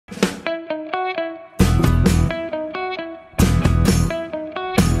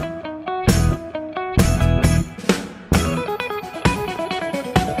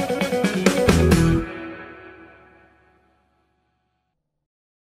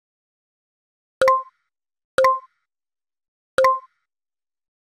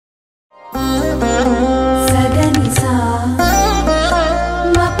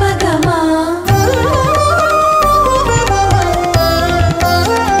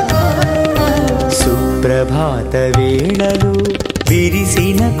సుప్రభాత వేళలో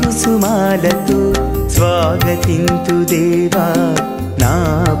విరిసిన కుసుమాలతో స్వాగతింతు దేవా నా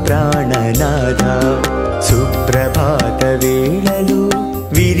ప్రాణనాథ. సుప్రభాత వేళలో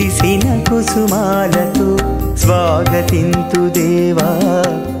విరిసిన కుసుమాలతో స్వాగతింతు దేవా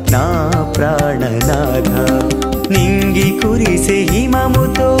నా ప్రాణనాథ. నింగి కురిసే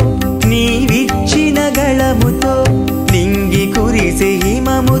హిమముతో నీవిచ్చిన గళముతో, నింగి కురిసే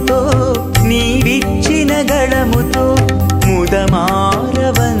హిమముతో నీవిచ్చిన గళముతో ముదమార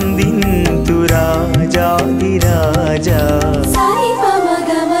వందింతు రాజాదిరాజా.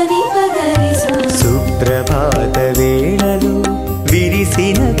 సుప్రభాత వేళలో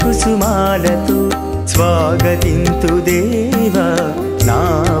విరిసిన కుసుమాలతో స్వాగతింతు దేవా నా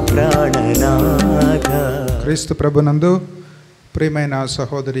ప్రాణనాథ. క్రీస్తు ప్రభునందు ప్రియమైన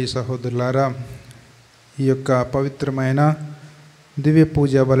సహోదరి సహోదరులారా, ఈ యొక్క పవిత్రమైన దివ్య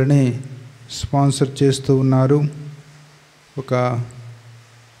పూజ బలిని స్పాన్సర్ చేస్తూ ఉన్నారు ఒక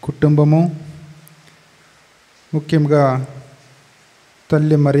కుటుంబము. ముఖ్యంగా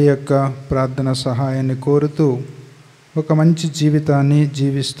తల్లి మరి యొక్క ప్రార్థన సహాయాన్ని కోరుతూ ఒక మంచి జీవితాన్ని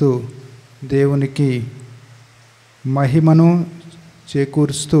జీవిస్తూ దేవునికి మహిమను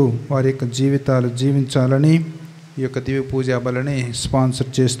చేకూరుస్తూ వారి యొక్క జీవితాలు జీవించాలని ఈ యొక్క దివ్య పూజా బలిని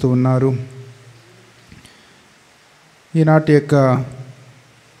స్పాన్సర్ చేస్తూ ఉన్నారు. ఈనాటి యొక్క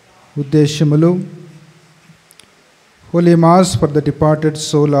ఉద్దేశములు: Holy Mass for the departed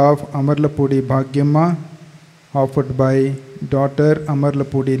soul of Amarlapudi Bhagyamma, offered by daughter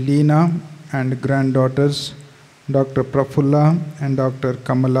Amarlapudi Leena and granddaughters Dr. Prafulla and Dr.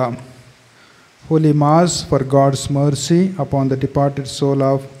 Kamala. Holy Mass for God's mercy upon the departed soul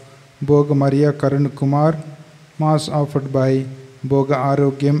of Boga Maria Karun Kumar, Mass offered by Boga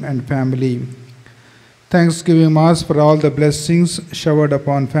Arogyam and family. Thanksgiving Mass for all the blessings showered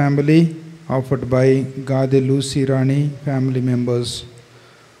upon family, offered by Gade Lucy Rani family members.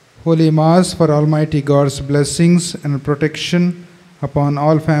 Holy Mass for Almighty God's blessings and protection upon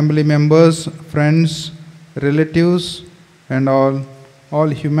all family members, friends, relatives, and all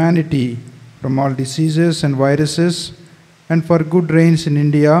humanity from all diseases and viruses, and for good rains in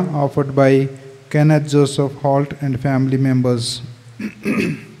India, offered by Kenneth Joseph Holt and family members.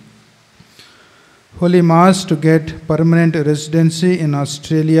 Holy Mass to get permanent residency in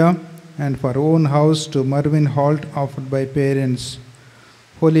Australia and for own house to Mervyn Holt, offered by parents.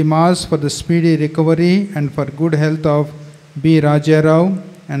 Holy Mass for the speedy recovery and for good health of B. Rajarao,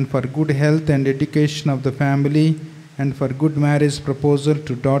 and for good health and education of the family, and for good marriage proposal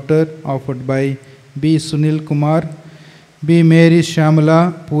to daughter, offered by B. Sunil Kumar, B. Mary Shamala,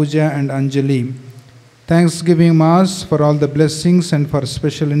 Pooja and Anjali. Thanksgiving Mass for all the blessings and for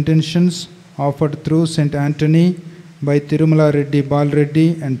special intentions offered through St. Anthony by Tirumala Reddy Bal Reddy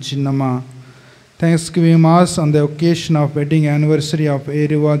and Chinnama. Thanksgiving Mass on the occasion of wedding anniversary of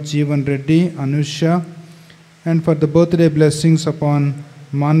Eriva Jeevan Reddy, Anusha, and for the birthday blessings upon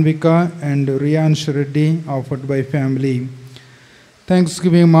Manvika and Riyansh Reddy, offered by family.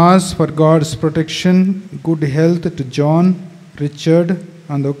 Thanksgiving Mass for God's protection, good health to John, Richard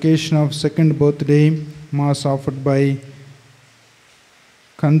on the occasion of second birthday, Mass offered by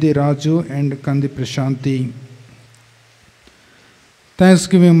Kandi Raju and Kandi Prashanti.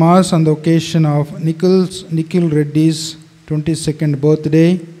 Thanksgiving Mass on the occasion of Nikhil Reddy's 22nd birthday,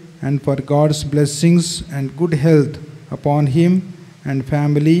 and for God's blessings and good health upon him and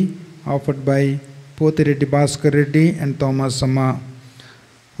family, offered by Pothireddy Bhaskar Reddy and Thomas Amma.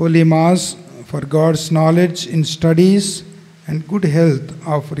 Holy Mass for God's knowledge in studies and good health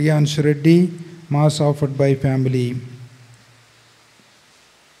of Riyansh Reddy, Mass offered by family.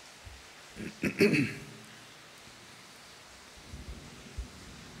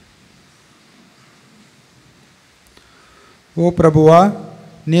 ఓ ప్రభువా,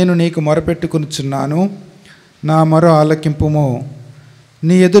 నేను నీకు మొరపెట్టుకొనుచున్నాను, నా మొర ఆలకింపుము.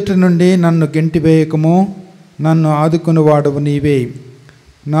 నీ ఎదుట నుండి నన్ను గెంటివేయకము, నన్ను ఆదుకునివాడవు నీవే.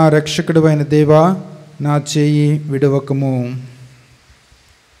 నా రక్షకుడైన దేవా, నా చేయి విడవకము.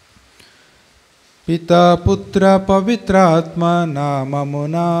 పితా పుత్ర పవిత్రాత్మ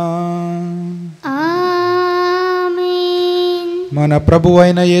నామమునా ఆమేన్. మన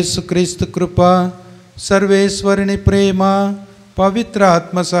ప్రభువైన యేసుక్రీస్తు కృప, సర్వేశ్వరుని ప్రేమ, పవిత్ర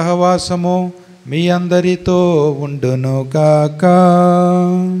ఆత్మ సహవాసము మీ అందరితో ఉండునుగాక.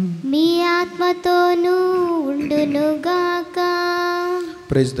 మీ ఆత్మతోనూ ఉండునుగాక.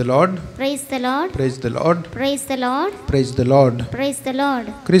 Praise the lord. Praise the lord. Praise the lord. Praise the lord. Praise the lord. Praise the lord.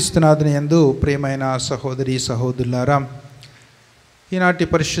 క్రీస్తునాథుని యందు ప్రియమైన సహోదరి సహోదరులారా, ఈనాటి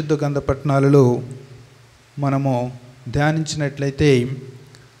పరిశుద్ధ గంధ పట్టణాలలో మనము ధ్యానించినట్లయితే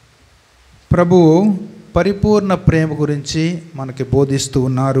ప్రభువు పరిపూర్ణ ప్రేమ గురించి మనకి బోధిస్తూ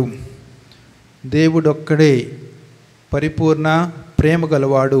ఉన్నారు. దేవుడొక్కడే పరిపూర్ణ ప్రేమ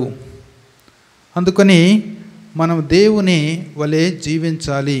గలవాడు. అందుకని మనం దేవుని వలె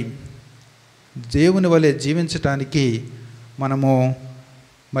జీవించాలి. దేవుని వలె జీవించటానికి మనము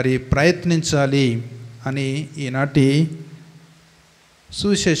ప్రయత్నించాలి అని ఈనాటి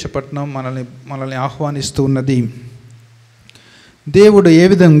సువిశేషపట్నం మనల్ని ఆహ్వానిస్తూ ఉన్నది. దేవుడు ఏ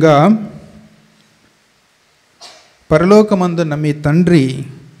విధంగా పరలోకమందున్న మీ తండ్రి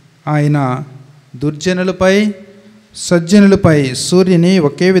ఆయన దుర్జనులపై సజ్జనులపై సూర్యుని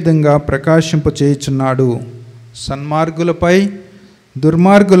ఒకే విధంగా ప్రకాశింపచేయుచున్నాడు, సన్మార్గులపై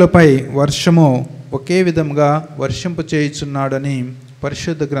దుర్మార్గులపై వర్షము ఒకే విధంగా వర్షింపచేయుచున్నాడని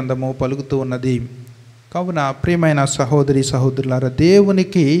పరిశుద్ధ గ్రంథము పలుకుతూ ఉన్నది. కావున ప్రియమైన సహోదరి సహోదరులారా,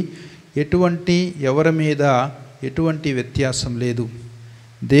 దేవునికి ఎవరి మీద ఎటువంటి వ్యత్యాసం లేదు.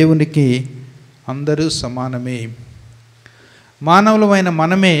 దేవునికి అందరూ సమానమే. మానవులమైన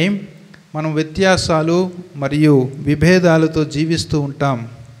మనం వ్యత్యాసాలు మరియు విభేదాలతో జీవిస్తూ ఉంటాం.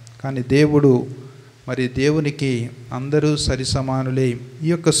 కానీ దేవునికి అందరూ సరి సమానులే. ఈ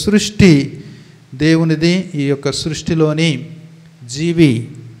యొక్క సృష్టి దేవునిది. ఈ యొక్క సృష్టిలోని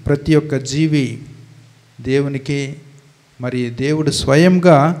ప్రతి ఒక్క జీవి దేవునికి దేవుడు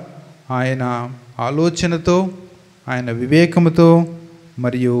స్వయంగా ఆయన ఆలోచనతో, ఆయన వివేకముతో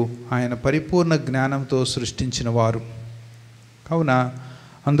మరియు ఆయన పరిపూర్ణ జ్ఞానంతో సృష్టించిన వారు. కావున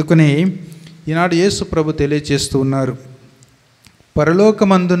అందుకని ఈనాడు యేసు ప్రభు తెలియచేస్తూ ఉన్నారు,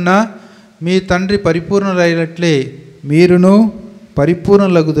 పరలోకమందున్న మీ తండ్రి పరిపూర్ణులైనట్లే మీరును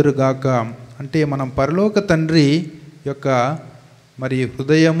పరిపూర్ణులగుదురుగాక. అంటే మనం పరలోక తండ్రి యొక్క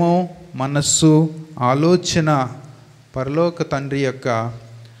హృదయము, మనస్సు, ఆలోచన, పరలోక తండ్రి యొక్క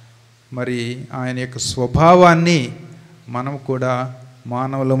ఆయన యొక్క స్వభావాన్ని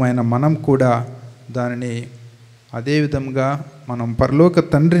మానవులమైన మనం కూడా దానిని అదే విధంగా మనం పరలోక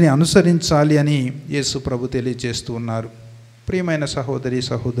తండ్రిని అనుసరించాలి అని యేసు ప్రభు తెలియజేస్తూ ఉన్నారు. ప్రియమైన సహోదరి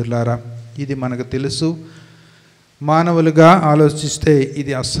సహోదరులారా, ఇది మనకు తెలుసు. మానవులుగా ఆలోచిస్తే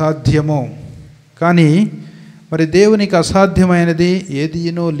ఇది అసాధ్యము. కానీ దేవునికి అసాధ్యమైనది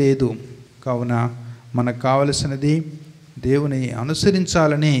ఏదీనూ లేదు. కావున మనకు కావలసినది దేవుని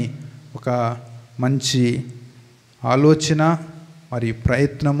అనుసరించాలని ఒక మంచి ఆలోచన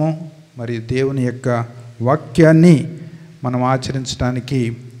ప్రయత్నము, దేవుని యొక్క వాక్యాన్ని మనం ఆచరించడానికి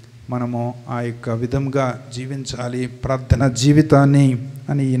మనము ఆ యొక్క విధంగా జీవించాలి, ప్రార్థన జీవితాన్ని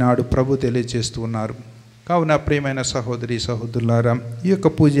అని ఈనాడు ప్రభు తెలియజేస్తూ ఉన్నారు. కావున ప్రియమైన సహోదరి సహోదరులారా, ఈ యొక్క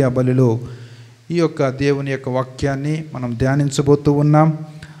పూజా బలిలో ఈ యొక్క దేవుని యొక్క వాక్యాన్ని మనం ధ్యానించబోతూ ఉన్నాం.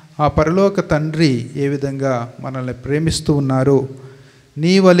 ఆ పరలోక తండ్రి ఏ విధంగా మనల్ని ప్రేమిస్తూ ఉన్నారో,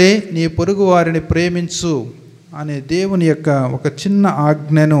 నీ వలె నీ పొరుగు వారిని ప్రేమించు అనే దేవుని యొక్క ఒక చిన్న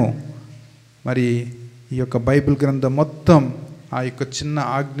ఆజ్ఞను ఈ యొక్క బైబిల్ గ్రంథం మొత్తం ఆ యొక్క చిన్న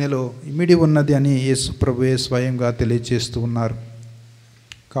ఆజ్ఞలో ఇమిడి ఉన్నది అని యేసు ప్రభువే స్వయంగా తెలియజేస్తూ ఉన్నారు.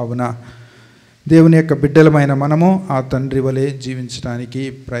 కావున దేవుని యొక్క బిడ్డలమైన మనము ఆ తండ్రి వలె జీవించడానికి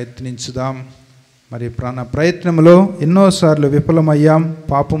ప్రయత్నించుదాం. ప్రయత్నంలో ఎన్నోసార్లు విఫలమయ్యాం,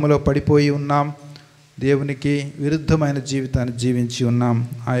 పాపములో పడిపోయి ఉన్నాం, దేవునికి విరుద్ధమైన జీవితాన్ని జీవించి ఉన్నాం.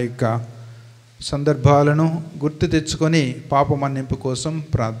 ఆ యొక్క సందర్భాలను గుర్తు తెచ్చుకొని పాప మన్నింపు కోసం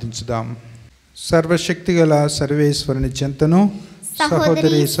ప్రార్థించుదాం. సర్వశక్తిగల సర్వేశ్వరుని చెంతను,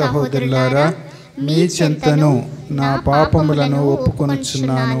 సహోదరి సహోదరులారా, మీ చెంతను నా పాపములను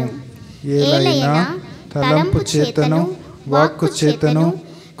ఒప్పుకొనుచున్నాను. ఏలైనా తలంపు చేతను, వాక్కు చేతను,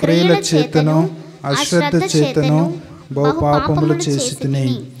 క్రియల చేతను, అశ్రద్ధ చేతను బహు పాపములు చేసి తిని.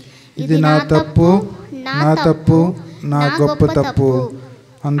 ఇది నా తప్పు, నా గొప్ప తప్పు.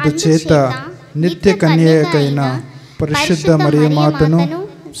 అందుచేత నిత్య కన్యకైన పరిశుద్ధ మరియ మాతను,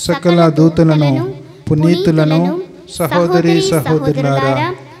 సకల దూతలను, పునీతులను, సహోదరి సహోదరులారా,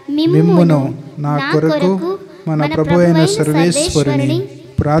 మిమ్మును నా కొరకు మన ప్రభు అయిన సర్వేశ్వరుని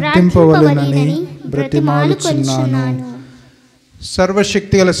ప్రార్థింపవలెనని బ్రతిమాలుచున్నాను.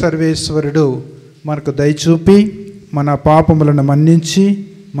 సర్వశక్తిగల సర్వేశ్వరుడు మనకు దయచూపి మన పాపములను మన్నించి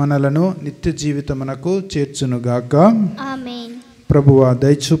మనలను నిత్య జీవితమునకు చేర్చునుగాక. ఆమేన్. ప్రభువా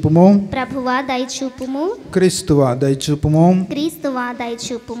దయచూపుము, ప్రభువా దయచూపుము. క్రీస్తువా దయచూపుము, క్రీస్తువా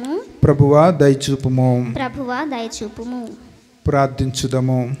దయచూపుము. ప్రభువా దయచూపుము, ప్రభువా దయచూపుము.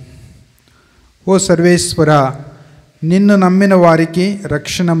 ప్రార్థించుదము. ఓ సర్వేశ్వర, నిన్ను నమ్మిన వారికి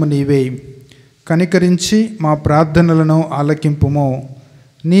రక్షణము నీవే. కనికరించి మా ప్రార్థనలను ఆలకింపుము.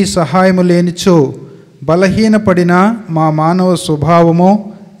 నీ సహాయము లేనిచో బలహీనపడిన మా మానవ స్వభావము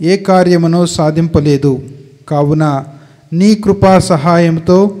ఏ కార్యమును సాధింపలేదు. కావున నీ కృపా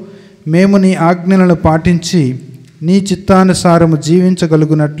సహాయంతో మేము నీ ఆజ్ఞలను పాటించి నీ చిత్తానుసారము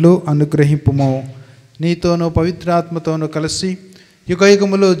జీవించగలుగునట్లు అనుగ్రహింపుము. నీతోనూ పవిత్రాత్మతోనూ కలిసి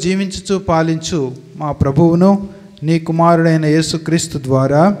యుగయుగములో జీవించుచు పాలించు మా ప్రభువును నీ కుమారుడైన యేసుక్రీస్తు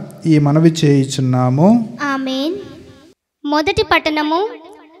ద్వారా ఈ మనవి చేయుచున్నాము. ఆమేన్. మొదటి పట్టణము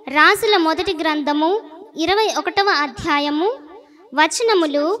రాజుల మొదటి గ్రంథము 21వ అధ్యాయము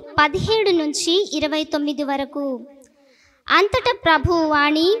వచనములు 17 నుంచి 29 వరకు. అంతటా ప్రభువు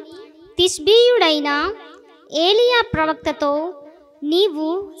వాణి తిష్బీయుడైన ఏలియా ప్రవక్తతో, నీవు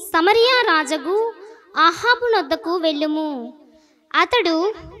సమరియా రాజగు అహాబు నొద్దకు వెళ్ళుము. అతడు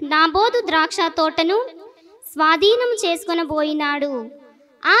నాబోతు ద్రాక్ష తోటను స్వాధీనం చేసుకొనబోయినాడు.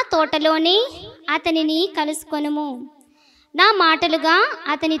 ఆ తోటలోనే అతనిని కలుసుకొనుము. నా మాటలుగా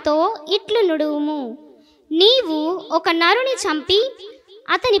అతనితో ఇట్లు నుడువుము. నీవు ఒక నరుని చంపి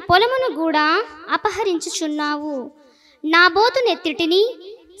అతని పొలమును కూడా అపహరించుచున్నావు. నాబోతు నెత్తిటిని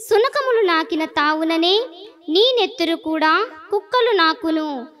సునకములు నాకిన తావుననే నీ నెత్తురు కూడా కుక్కలు నాకును.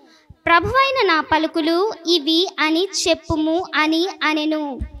 ప్రభువైన నా పలుకులు ఇవి అని చెప్పుము అని అనెను.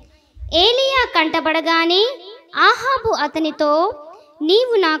 ఏలియా కంటబడగానే ఆహాబు అతనితో,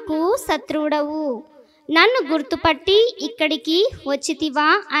 నీవు నాకు శత్రువుడవు, నన్ను గుర్తుపట్టి ఇక్కడికి వచ్చితివా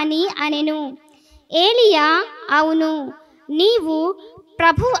అని అనెను. ఏలియా, అవును, నీవు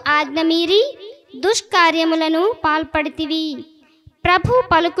ప్రభు ఆజ్ఞ మీరి దుష్కార్యములను పాల్పడితివి. ప్రభు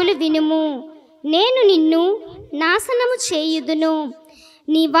పలుకులు వినుము. నేను నిన్ను నాశనము చేయుదును.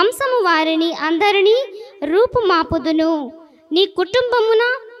 నీ వంశము వారిని అందరినీ రూపుమాపుదును. నీ కుటుంబమున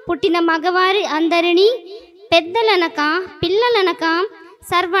పుట్టిన మగవారి అందరినీ పెద్దలనక పిల్లలనక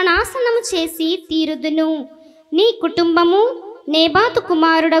సర్వనాశనము చేసి తీరుదును. నీ కుటుంబము నేబాతు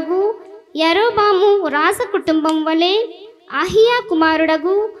కుమారుడగు యరోబాము రాజు కుటుంబం వలె, అహియా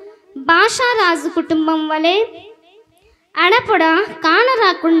కుమారుడగు బాషా రాజు కుటుంబం వలె అడపొడ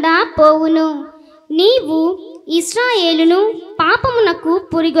కానరాకుండా పోవును. నీవు ఇశ్రాయేలును పాపమునకు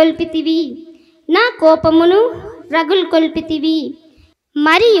పురిగొల్పితివి, నా కోపమును రగుల్కొల్పితివి.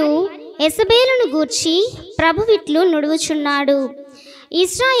 మరియు యెజబేలును గూర్చి ప్రభువిట్లు నుడువుచున్నాడు.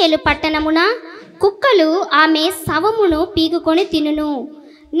 ఇశ్రాయేలు పట్టణమున కుక్కలు ఆమె శవమును పీకుకొని తినును.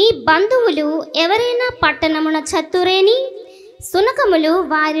 నీ బంధువులు ఎవరైనా పట్టణమున చతురేని సునకములు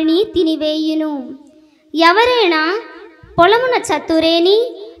వారిని తినివేయును. ఎవరైనా పొలమున చతురేని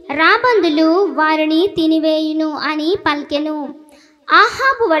రాబందులు వారిని తినివేయును అని పలికెను.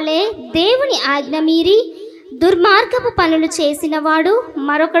 ఆహాబు వలె దేవుని ఆజ్ఞ మీరి దుర్మార్గపు పనులు చేసినవాడు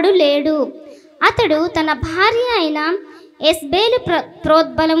మరొకడు లేడు. అతడు తన భార్య అయిన యెజ్బేలు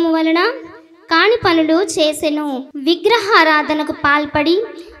ప్రోద్బలము వలన కాని పనులు చేసెను. విగ్రహారాధనకు పాల్పడి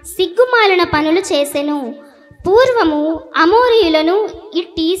సిగ్గుమాలిన పనులు చేసెను. పూర్వము అమోరీయులను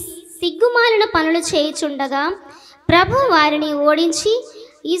ఇట్టి సిగ్గుమాలిన పనులు చేయుచుండగా ప్రభు వారిని ఓడించి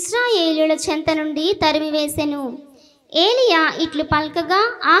ఇశ్రాయేలుల చెంత నుండి తరిమివేసెను. ఏలియా ఇట్లు పలకగా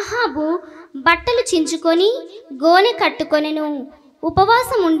ఆహాబు బట్టలు చించుకొని గోనె కట్టుకొనెను,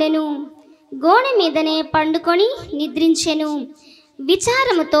 ఉపవాసముండెను. గోనె మీదనే పండుకొని నిద్రించెను.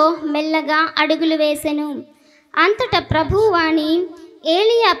 విచారముతో మెల్లగా అడుగులు వేసెను. అంతటా ప్రభువాణి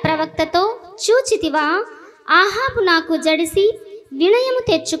ఏలియా ప్రవక్తతో, చూచితివా, ఆహాబు నాకు జడిసి వినయము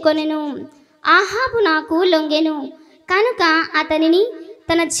తెచ్చుకొనెను. ఆహాబు నాకు లొంగెను కనుక అతనిని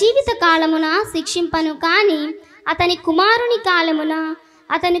తన జీవిత కాలమున శిక్షింపను, కానీ అతని కుమారుని కాలమున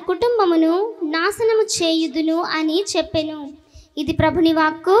అతని కుటుంబమును నాశనము చేయుదును అని చెప్పెను. ఇది ప్రభుని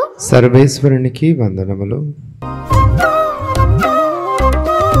వాక్కు. సర్వేశ్వరునికి వందనములు.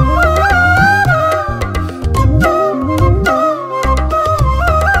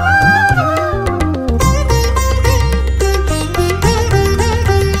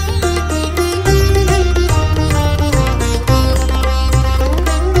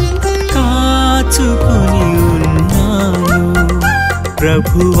 కాచుకొని ఉన్నాను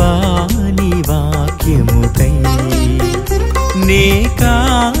ప్రభువాని వాక్యముకై, నే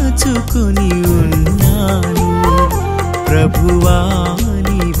కాచుకొని ఉన్నాను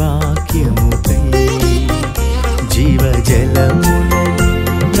ప్రభువాని వాక్యముకై. జీవజలములను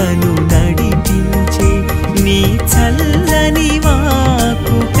నన్ను నడిపించే నీ చల్లని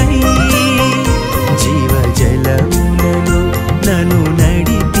వాక్కుకై, జీవజలములను నన్ను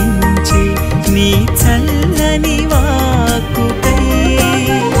నడిపించే నీ చల్లని వాక్కుకై.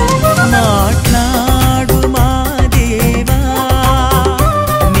 మాట్లాడు మా దేవా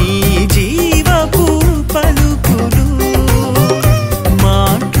నీ జీవపు పలుకులు,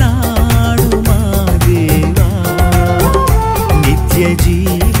 మాట్లాడు మా దేవా నిత్య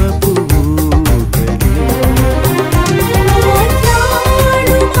జీవపు ఊటలు.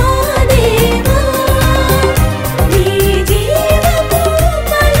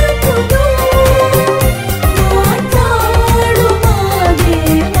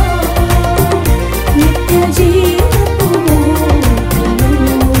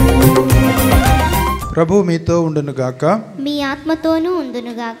 ప్రభు మీతో ఉండునుగాక. మీ ఆత్మతోనూ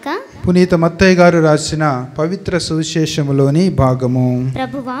ఉండునుగాక. పునీత మత్తయ్య గారు రాసిన పవిత్ర సువిశేషములోని భాగము.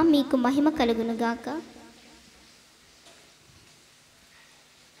 ప్రభువా మీకు మహిమ కలుగునుగాక.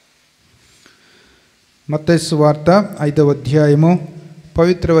 మత్తయి సువార్త 5వ అధ్యాయము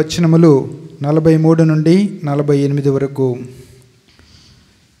పవిత్ర వచనములు 43 నుండి 48 వరకు.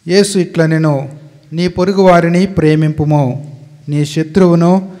 యేసు ఇట్లనెను, నీ పొరుగు వారిని ప్రేమింపుము, నీ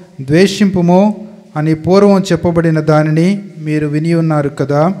శత్రువును ద్వేషింపుము అని పూర్వం చెప్పబడిన దానిని మీరు విని ఉన్నారు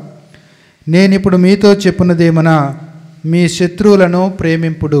కదా. నేనిప్పుడు మీతో చెప్పున్నదేమనా, మీ శత్రువులను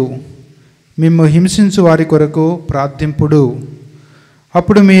ప్రేమింపుడు, మిమ్ము హింసించు వారి కొరకు ప్రార్థింపుడు.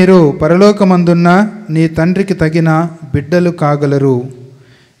 అప్పుడు మీరు పరలోకమందున్న నీ తండ్రికి తగిన బిడ్డలు కాగలరు.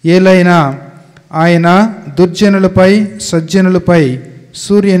 ఏలైనా ఆయన దుర్జనులపై సజ్జనులపై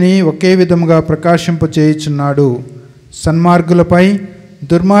సూర్యుని ఒకే విధముగా ప్రకాశింపచేయుచున్నాడు. సన్మార్గులపై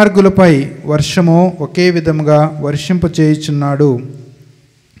దుర్మార్గులపై వర్షము ఒకే విధముగా వర్షింపచేయుచున్నాడు.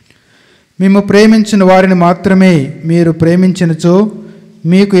 మేము ప్రేమించిన వారిని మాత్రమే మీరు ప్రేమించినచో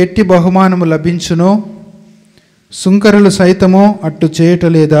మీకు ఎట్టి బహుమానము లభించును. సుంకరులు సైతము అట్టు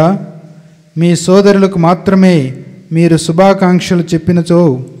చేయటలేదా? మీ సోదరులకు మాత్రమే మీరు శుభాకాంక్షలు చెప్పినచో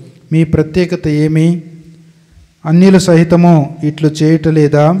మీ ప్రత్యేకత ఏమి? అన్యులు సహితము ఇట్లు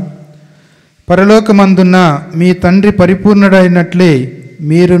చేయటలేదా? పరలోకమందున్న మీ తండ్రి పరిపూర్ణుడైనట్లే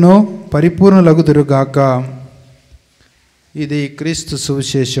మీరును పరిపూర్ణులగుదురుగాక. ఇది క్రీస్తు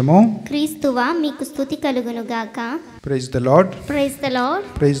సువిశేషము. క్రీస్తువా మీకు స్తుతి కలుగునుగాక. Praise the lord. Praise the lord.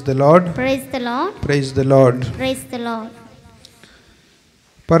 Praise the lord. Praise the lord. Praise the lord. Praise the lord.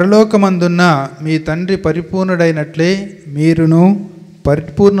 పరలోకమందున్న మీ తండ్రి పరిపూర్ణుడైనట్లే మీరును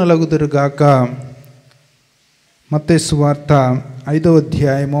పరిపూర్ణులగుదురుగాక. మత్తయి సువార్త 5వ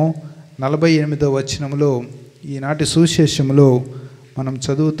అధ్యాయము 48వ వచనములో ఈనాటి సువిశేషములో మనం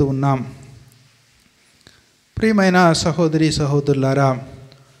చదువుతూ ఉన్నాం. ప్రియమైన సహోదరి సహోదరులారా,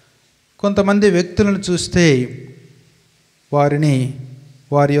 కొంతమంది వ్యక్తులను చూస్తే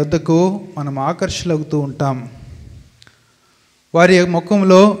వారి యొద్దకు మనం ఆకర్షితులవుతూ ఉంటాం. వారి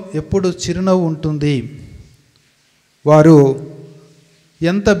ముఖంలో ఎప్పుడు చిరునవ్వు ఉంటుంది. వారు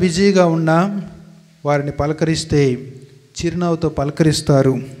ఎంత బిజీగా ఉన్నా వారిని పలకరిస్తే చిరునవ్వుతో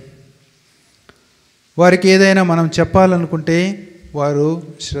పలకరిస్తారు. వారికి ఏదైనా మనం చెప్పాలనుకుంటే వారు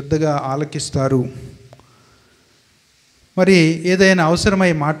శ్రద్ధగా ఆలకిస్తారు. మరి ఏదైనా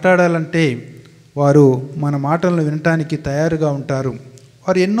అవసరమై మాట్లాడాలంటే వారు మన మాటలను వినటానికి తయారుగా ఉంటారు.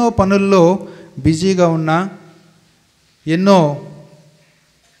 వారు ఎన్నో పనుల్లో బిజీగా ఉన్నా, ఎన్నో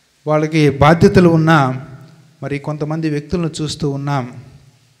వాళ్ళకి బాధ్యతలు ఉన్నా, మరి కొంతమంది వ్యక్తులను చూస్తూ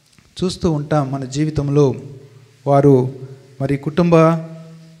ఉంటాం మన జీవితంలో. వారు మరి కుటుంబ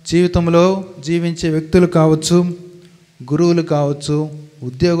జీవితంలో జీవించే వ్యక్తులు కావచ్చు, గురువులు కావచ్చు,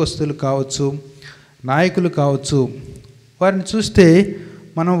 ఉద్యోగస్తులు కావచ్చు, నాయకులు కావచ్చు. వారిని చూస్తే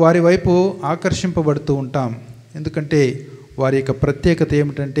మనం వారి వైపు ఆకర్షింపబడుతూ ఉంటాం. ఎందుకంటే వారి యొక్క ప్రత్యేకత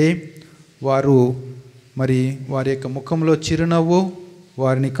ఏమిటంటే వారి యొక్క ముఖంలో చిరునవ్వు.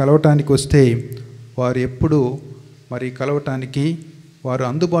 వారిని కలవటానికి వస్తే వారు ఎప్పుడూ కలవటానికి వారు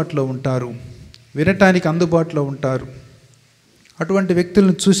అందుబాటులో ఉంటారు, వినటానికి అందుబాటులో ఉంటారు. అటువంటి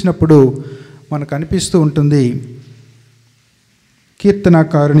వ్యక్తులను చూసినప్పుడు మనకు అనిపిస్తూ ఉంటుంది.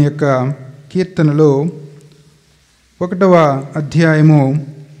 కీర్తనాకారుని యొక్క కీర్తనలో 1వ అధ్యాయము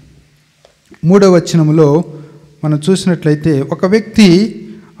 3వ వచనములో మనం చూసినట్లయితే, ఒక వ్యక్తి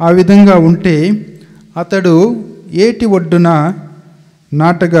ఆ విధంగా ఉంటే అతడు ఏటి ఒడ్డున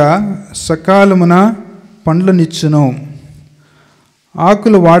నాటగా సకాలమున పండ్లనిచ్చును.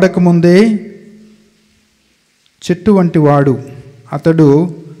 ఆకులు వాడకముందే చెట్టు వంటి వాడు. అతడు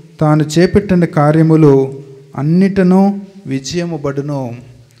తాను చేపట్టిన కార్యములు అన్నిటను విజయమును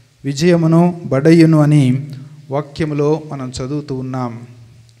బడయును అని వాక్యములో మనం చదువుతూ ఉన్నాం.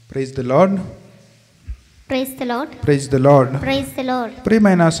 Praise the lord. Praise the lord. Praise the lord. Praise the lord.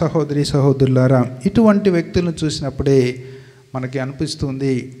 ప్రియమైన సహోదరి సహోదరులారా, ఇటువంటి వ్యక్తులను చూసినప్పుడే మనకి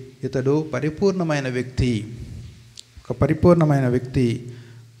అనిపిస్తుంది, ఇతడు పరిపూర్ణమైన వ్యక్తి, ఒక పరిపూర్ణమైన వ్యక్తి.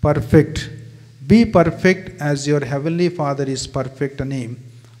 Perfect. Be perfect as your heavenly father is perfect అని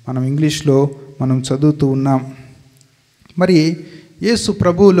మనం ఇంగ్లీష్లో మనం చదువుతూ ఉన్నాం. మరి యేసు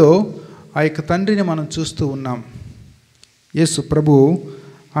ప్రభువులో ఆ యొక్క తండ్రిని మనం చూస్తూ ఉన్నాం. యేసు ప్రభు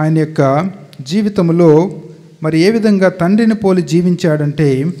ఆయన యొక్క జీవితంలో మరి ఏ విధంగా తండ్రిని పోలి జీవించాడంటే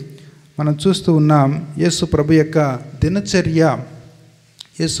మనం చూస్తూ ఉన్నాం. యేసు ప్రభు యొక్క దినచర్య,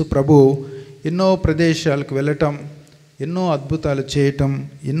 యేసు ప్రభు ఎన్నో ప్రదేశాలకు వెళ్ళటం, ఎన్నో అద్భుతాలు చేయటం,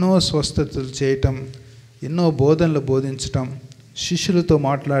 ఎన్నో స్వస్థతలు చేయటం, ఎన్నో బోధనలు బోధించటం, శిష్యులతో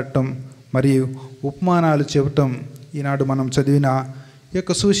మాట్లాడటం, మరియు ఉపమానాలు చెప్పటం, ఈనాడు మనం చదివిన ఈ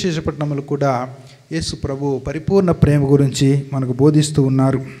యొక్క సువిశేష పట్టణములు కూడా యేసు ప్రభు పరిపూర్ణ ప్రేమ గురించి మనకు బోధిస్తూ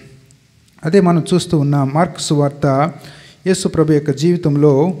ఉన్నారు. అదే మనం చూస్తూ ఉన్నాం. మార్కు సువార్త యేసు ప్రభు యొక్క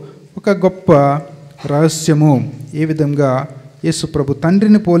జీవితంలో ఒక గొప్ప రహస్యము, ఏ విధంగా యేసు ప్రభు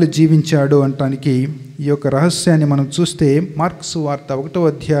తండ్రిని పోలి జీవించాడు అనటానికి ఈ యొక్క రహస్యాన్ని మనం చూస్తే మార్కు సువార్త 1వ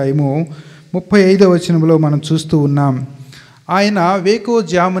అధ్యాయము 35వ వచనంలో మనం చూస్తూ ఉన్నాం. ఆయన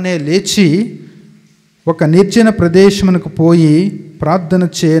వేకువజామునే లేచి ఒక నిర్జన ప్రదేశమునకు పోయి ప్రార్థన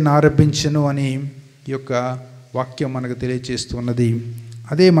చేయనారంభించెను అని ఈ యొక్క వాక్యం మనకు తెలియజేస్తున్నది.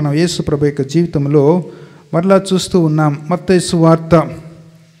 అదే మనం యేసు ప్రభు యొక్క జీవితంలో మరలా చూస్తూ ఉన్నాం. మత్తయి సువార్త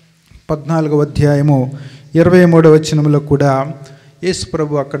 14వ అధ్యాయము 23వ వచనంలో కూడా యేసు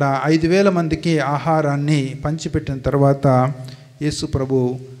ప్రభు అక్కడ 5,000 మందికి ఆహారాన్ని పంచిపెట్టిన తర్వాత యేసు ప్రభు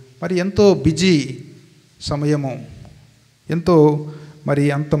మరి ఎంతో బిజీ సమయము, ఎంతో మరి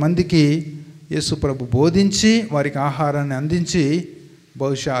అంతమందికి యేసు ప్రభు బోధించి వారికి ఆహారాన్ని అందించి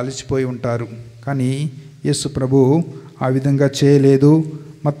బహుశా అలసిపోయి ఉంటారు. కానీ యేసు ప్రభు ఆ విధంగా చేయలేదు.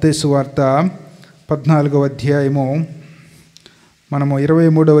 మత్తయి సువార్త 14వ అధ్యాయము మనము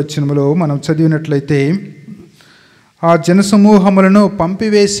 23వ వచనములో మనం చదివినట్లయితే, ఆ జనసమూహములను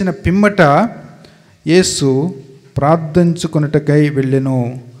పంపివేసిన పిమ్మట యేసు ప్రార్థించుకొనుటకై వెళ్ళెను.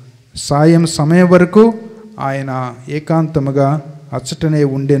 సాయం సమయం వరకు ఆయన ఏకాంతముగా అచ్చటనే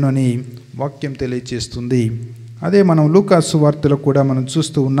ఉండెను అని వాక్యం తెలియజేస్తుంది. అదే మనం లూకా సువార్తలో కూడా మనం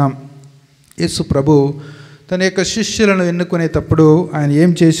చూస్తూ ఉన్నాం. యేసు ప్రభు తన యొక్క శిష్యులను ఎన్నుకునేటప్పుడు ఆయన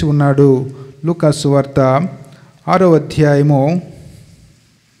ఏం చేసి ఉన్నాడు? లూకా సువార్త 6వ అధ్యాయము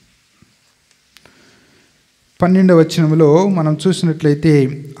 12వ వచనంలో మనం చూసినట్లయితే,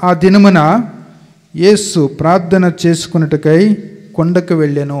 ఆ దినమున యేసు ప్రార్థన చేసుకున్నట్టుకై కొండకు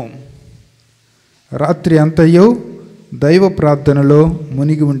వెళ్ళెను. రాత్రి అంతయు దైవ ప్రార్థనలో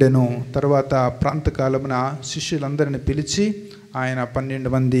మునిగి ఉండెను. తర్వాత ప్రాంతకాలమున శిష్యులందరిని పిలిచి ఆయన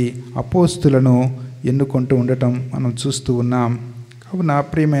 12 మంది అపోస్తులను ఎన్నుకుంటూ ఉండటం మనం చూస్తూ ఉన్నాం. కావున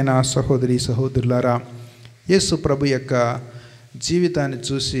ప్రియమైన సహోదరి సహోదరులారా, యేసు ప్రభు యొక్క జీవితాన్ని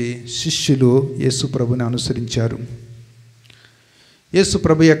చూసి శిష్యులు యేసు ప్రభుని అనుసరించారు. యేసు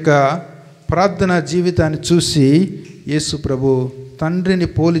ప్రభు యొక్క ప్రార్థన జీవితాన్ని చూసి యేసు ప్రభు తండ్రిని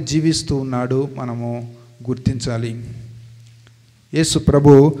పోలి జీవిస్తూ ఉన్నాడు మనము గుర్తించాలి. యేసు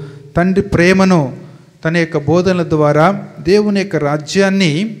ప్రభు తండ్రి ప్రేమను తన యొక్క బోధనల ద్వారా దేవుని యొక్క రాజ్యాన్ని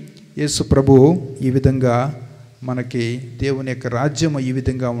యేసు ప్రభు ఈ విధంగా మనకి దేవుని యొక్క రాజ్యము ఈ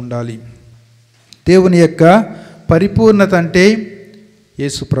విధంగా ఉండాలి. దేవుని యొక్క పరిపూర్ణత అంటే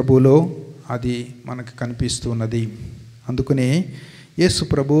యేసు ప్రభులో అది మనకు కనిపిస్తున్నది. అందుకనే యేసు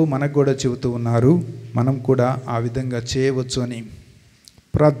ప్రభు మనకు కూడా చెబుతూ ఉన్నారు, మనం కూడా ఆ విధంగా చేయవచ్చు అని.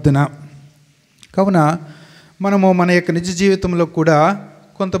 ప్రార్థన. కావున మనము మన యొక్క నిజ జీవితంలో కూడా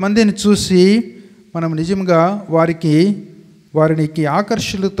కొంతమందిని చూసి మనం నిజంగా వారికి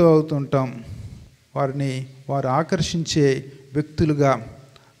ఆకర్షితులతో అవుతుంటాం. వారు ఆకర్షించే వ్యక్తులుగా,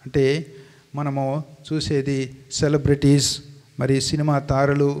 అంటే మనము చూసేది సెలబ్రిటీస్, మరి సినిమా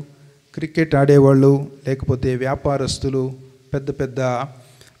తారలు, క్రికెట్ ఆడేవాళ్ళు, లేకపోతే వ్యాపారస్తులు, పెద్ద పెద్ద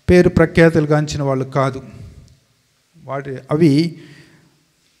పేరు ప్రఖ్యాతులు గాంచిన వాళ్ళు కాదు.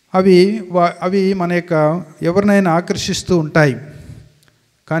 అవి మన యొక్క ఎవరినైనా ఆకర్షిస్తూ ఉంటాయి.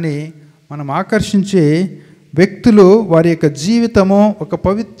 కానీ మనం ఆకర్షించే వ్యక్తులు వారి యొక్క జీవితము ఒక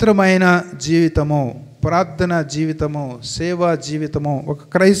పవిత్రమైన జీవితము, ప్రార్థన జీవితము, సేవా జీవితము, ఒక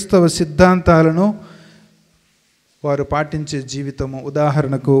క్రైస్తవ సిద్ధాంతాలను వారు పాటించే జీవితము.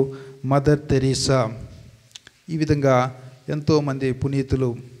 ఉదాహరణకు మదర్ తెరీసా, ఈ విధంగా ఎంతోమంది పునీతులు,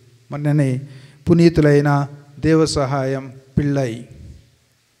 మొన్ననే పునీతులైన దేవసహాయం పిళ్ళై,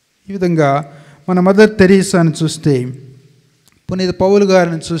 ఈ విధంగా మన మదర్ తెరీసాను చూస్తే, పునీత పౌలు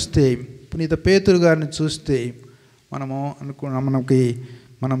గారిని చూస్తే, పునీత పేతురు గారిని చూస్తే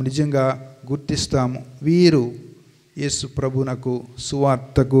మనం నిజంగా గుర్తిస్తాము, వీరు యేసు ప్రభునకు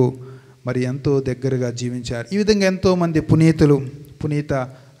సువార్తకు మరి ఎంతో దగ్గరగా జీవించారు. ఈ విధంగా ఎంతోమంది పునీతులు, పునీత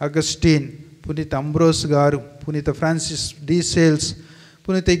అగస్టిన్, పునీత అంబ్రోస్ గారు, పునీత ఫ్రాన్సిస్ డి సేల్స్,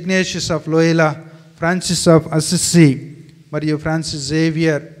 పునీత ఇగ్నేషియస్ ఆఫ్ లోయలా, ఫ్రాన్సిస్ ఆఫ్ అసిస్సి మరియు ఫ్రాన్సిస్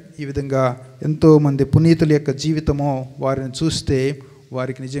జేవియర్, ఈ విధంగా ఎంతోమంది పునీతుల యొక్క జీవితమో వారిని చూస్తే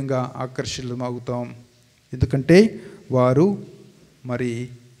వారికి నిజంగా ఆకర్షితులమవుతాం. ఎందుకంటే వారు మరి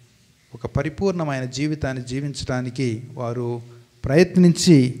ఒక పరిపూర్ణమైన జీవితాన్ని జీవించడానికి వారు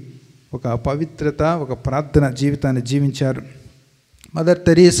ప్రయత్నించి ఒక పవిత్రత, ఒక ప్రార్థన జీవితాన్ని జీవించారు. మదర్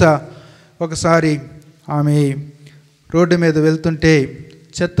తెరీసా ఒకసారి ఆమె రోడ్డు మీద వెళ్తుంటే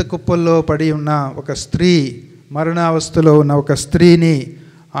చెత్త కుప్పల్లో పడి ఉన్న ఒక స్త్రీ, మరణావస్థలో ఉన్న ఒక స్త్రీని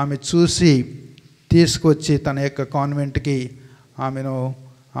ఆమె చూసి తీసుకొచ్చి తన యొక్క కాన్వెంట్కి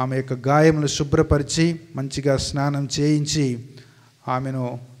ఆమె యొక్క గాయములు శుభ్రపరిచి మంచిగా స్నానం చేయించి ఆమెను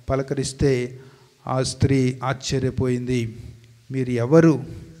పలకరిస్తే ఆ స్త్రీ ఆశ్చర్యపోయింది. మీరు ఎవరు?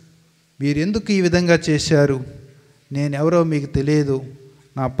 మీరు ఎందుకు ఈ విధంగా చేశారు? నేనెవరో మీకు తెలియదు.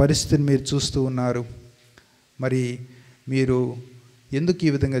 నా పరిస్థితిని మీరు చూస్తూ ఉన్నారు. మరి మీరు ఎందుకు ఈ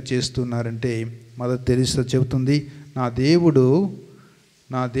విధంగా చేస్తున్నారంటే మదర్ తెరీసా చెబుతుంది, నా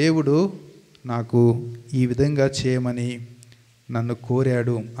దేవుడు నాకు ఈ విధంగా చేయమని నన్ను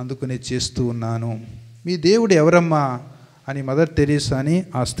కోరాడు, అందుకనే చేస్తూ ఉన్నాను. మీ దేవుడు ఎవరమ్మా అని మదర్ తెరీసాని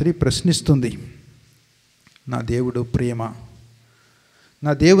ఆ స్త్రీ ప్రశ్నిస్తుంది. నా దేవుడు ప్రేమ,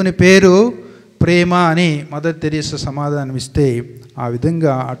 నా దేవుని పేరు ప్రేమ అని మదర్ తెరీసా సమాధానం ఇస్తే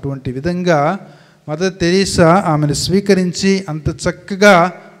అటువంటి విధంగా మదర్ తెరీసా ఆమెను స్వీకరించి అంత చక్కగా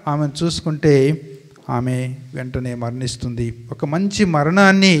ఆమెను చూసుకుంటే ఆమె వెంటనే మరణిస్తుంది. ఒక మంచి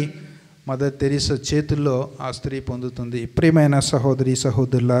మరణాన్ని మదర్ తెరీసా చేతుల్లో ఆ స్త్రీ పొందుతుంది. ప్రియమైన సహోదరి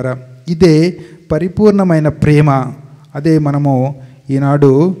సహోదరులారా, ఇదే పరిపూర్ణమైన ప్రేమ. అదే మనము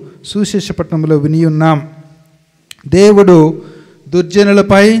ఈనాడు సువిశేషపట్నంలో విని ఉన్నాం. దేవుడు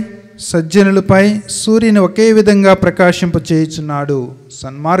దుర్జనులపై సజ్జనులపై సూర్యుని ఒకే విధంగా ప్రకాశింపచేయుచున్నాడు,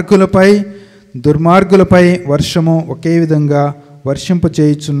 సన్మార్గులపై దుర్మార్గులపై వర్షము ఒకే విధంగా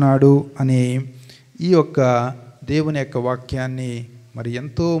వర్షింపచేయుచున్నాడు అనే ఈ యొక్క దేవుని యొక్క వాక్యాన్ని మరి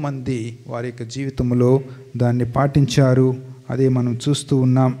ఎంతోమంది వారి యొక్క జీవితంలో దాన్ని పాటించారు. అదే మనం చూస్తూ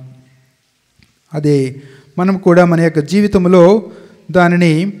ఉన్నాం. అదే మనం కూడా మన యొక్క జీవితంలో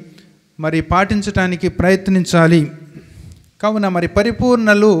దానిని మరి పాటించటానికి ప్రయత్నించాలి. కావున మరి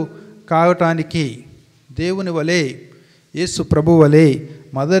పరిపూర్ణలు కావటానికి దేవుని వలె, యేసు ప్రభు వలె,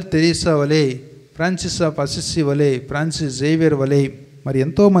 మదర్ తెరీసా వలె, ఫ్రాన్సిస్ ఆఫ్ అసిసి వలె, ఫ్రాన్సిస్ జేవియర్ వలె, మరి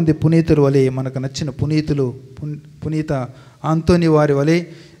ఎంతోమంది పునీతుల వలె, మనకు నచ్చిన పునీత ఆంతోని వారి వలె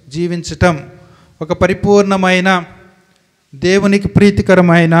జీవించటం, ఒక పరిపూర్ణమైన దేవునికి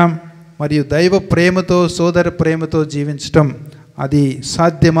ప్రీతికరమైన మరియు దైవ ప్రేమతో సోదర ప్రేమతో జీవించటం అది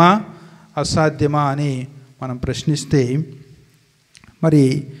సాధ్యమా అసాధ్యమా అని మనం ప్రశ్నిస్తే మరి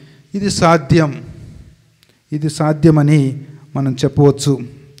ఇది సాధ్యమని మనం చెప్పవచ్చు.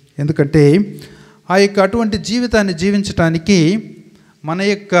 ఎందుకంటే ఆ యొక్క అటువంటి జీవితాన్ని జీవించటానికి మన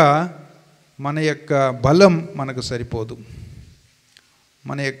యొక్క బలం మనకు సరిపోదు,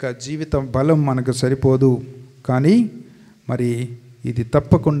 మన యొక్క జీవిత బలం మనకు సరిపోదు. కానీ మరి ఇది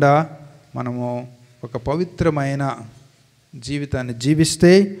తప్పకుండా మనము ఒక పవిత్రమైన జీవితాన్ని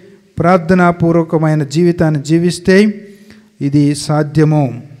జీవిస్తే, ప్రార్థనాపూర్వకమైన జీవితాన్ని జీవిస్తే ఇది సాధ్యము.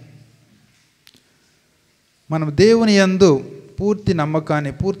 మనం దేవుని యందు పూర్తి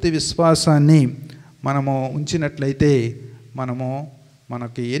నమ్మకాన్ని, పూర్తి విశ్వాసాన్ని మనము ఉంచినట్లయితే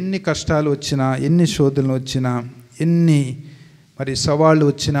మనకి ఎన్ని కష్టాలు వచ్చినా, ఎన్ని శోధనలు వచ్చినా, ఎన్ని మరి సవాళ్ళు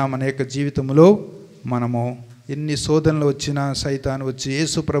వచ్చినా, మన యొక్క జీవితంలో మనము ఎన్ని శోధనలు వచ్చినా, సైతాను వచ్చి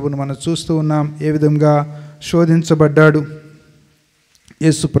యేసు ప్రభుని మనం చూస్తూ ఉన్నాం ఏ విధంగా శోధించబడ్డాడు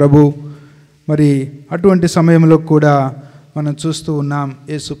యేసు ప్రభు. మరి అటువంటి సమయంలో కూడా మనం చూస్తూ ఉన్నాం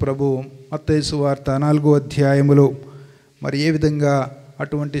యేసు ప్రభు మత్తయి సువార్త 4వ అధ్యాయములో మరి ఏ విధంగా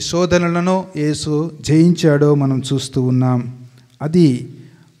అటువంటి శోధనలను యేసు జయించాడో మనం చూస్తూ ఉన్నాం. అది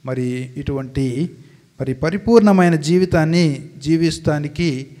మరి ఇటువంటి మరి పరిపూర్ణమైన జీవితాన్ని జీవిస్తానికి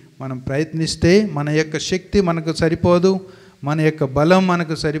మనం ప్రయత్నిస్తే మన యొక్క శక్తి మనకు సరిపోదు, మన యొక్క బలం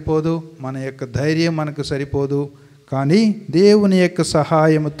మనకు సరిపోదు, మన యొక్క ధైర్యం మనకు సరిపోదు. కానీ దేవుని యొక్క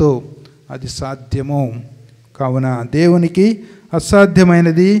సహాయముతో అది సాధ్యము. కావున దేవునికి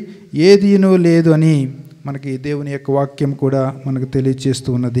అసాధ్యమైనది ఏదీనూ లేదు అని మనకి దేవుని యొక్క వాక్యం కూడా మనకు తెలియజేస్తూ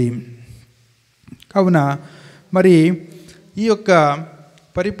ఉన్నది. కావున మరి ఈ యొక్క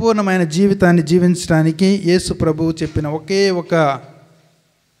పరిపూర్ణమైన జీవితాన్ని జీవించడానికి యేసు ప్రభువు చెప్పిన ఒకే ఒక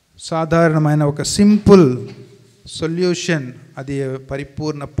సాధారణమైన ఒక సింపుల్ సొల్యూషన్, అది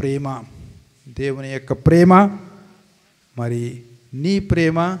పరిపూర్ణ ప్రేమ. దేవుని యొక్క ప్రేమ, మరి నీ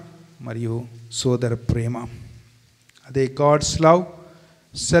ప్రేమ మరియు సోదర ప్రేమ. అదే God's love,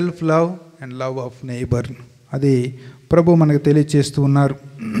 self love and love of neighbour. అది ప్రభు మనకు తెలియజేస్తూ ఉన్నారు.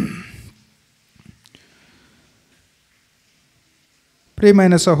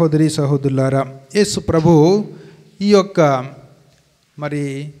 ప్రియమైన సహోదరి సహోదరులారా, యేసు ప్రభు ఈ యొక్క మరి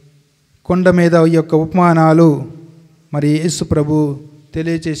కొండ మీద ఈ యొక్క ఉపమానాలు మరి యేసు ప్రభు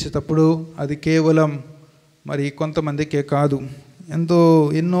తెలియజేసేటప్పుడు అది కేవలం మరి కొంతమందికే కాదు,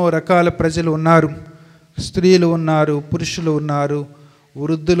 ఎన్నో రకాల ప్రజలు ఉన్నారు. స్త్రీలు ఉన్నారు, పురుషులు ఉన్నారు,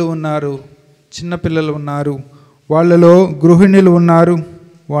 వృద్ధులు ఉన్నారు, చిన్నపిల్లలు ఉన్నారు, వాళ్ళలో గృహిణులు ఉన్నారు,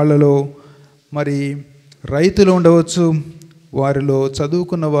 వాళ్ళలో మరి రైతులు ఉండవచ్చు, వారిలో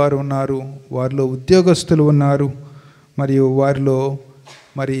చదువుకున్న వారు ఉన్నారు, వారిలో ఉద్యోగస్తులు ఉన్నారు, మరియు వారిలో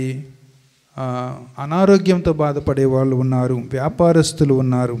మరి అనారోగ్యంతో బాధపడే వాళ్ళు ఉన్నారు, వ్యాపారస్తులు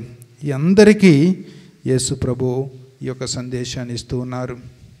ఉన్నారు. ఈ అందరికీ యేసు ప్రభు ఈ యొక్క సందేశాన్ని ఇస్తూ ఉన్నారు.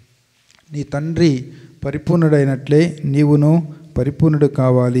 నీ తండ్రి పరిపూర్ణుడైనట్లే నీవును పరిపూర్ణుడు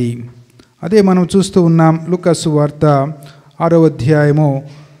కావాలి. అదే మనం చూస్తూ ఉన్నాం. లూకా సువార్త 6వ అధ్యాయము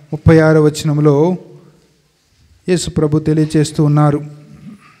 36వ వచనంలో యేసు ప్రభు తెలియచేస్తూ ఉన్నారు,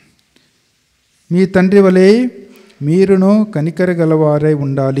 మీ తండ్రి వలె మీరును కనికర గలవారై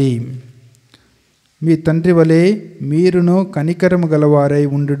ఉండాలి. మీ తండ్రి వలె మీరును కనికరము గలవారై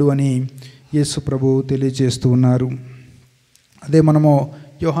ఉండు అని యేసు ప్రభు తెలియజేస్తూ ఉన్నారు. అదే మనము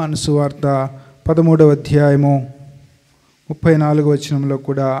యోహాను సువార్త 13వ అధ్యాయము 34వ వచనంలో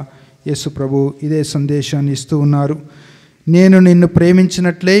కూడా యేసు ప్రభు ఇదే సందేశాన్ని ఇస్తూ ఉన్నారు. నేను నిన్ను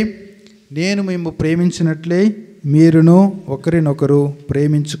ప్రేమించినట్లే, నేను మేము ప్రేమించినట్లే మీరును ఒకరినొకరు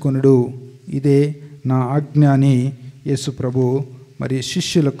ప్రేమించుకొనుడు, ఇదే నా ఆజ్ఞ అని యేసు ప్రభు మరి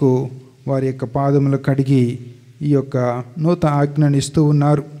శిష్యులకు వారి యొక్క పాదములు కడిగి ఈ యొక్క నూతన ఆజ్ఞను ఇస్తూ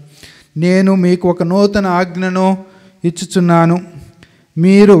ఉన్నారు. నేను మీకు ఒక నూతన ఆజ్ఞను ఇచ్చుచున్నాను,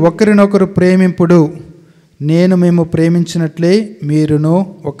 మీరు ఒకరినొకరు ప్రేమింపుడు. నేను మేము ప్రేమించినట్లే మీరును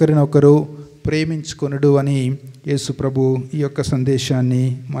ఒకరినొకరు ప్రేమించుకొనుడు అని యేసు ప్రభు ఈ యొక్క సందేశాన్ని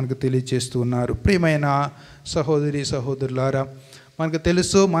మనకు తెలియజేస్తూ ఉన్నారు. ప్రియమైన సహోదరి సహోదరులారా, మనకు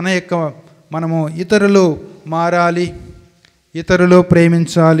తెలుసు మనము ఇతరులు మారాలి, ఇతరులు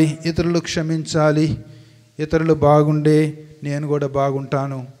ప్రేమించాలి, ఇతరులు క్షమించాలి, ఇతరులు బాగుండే నేను కూడా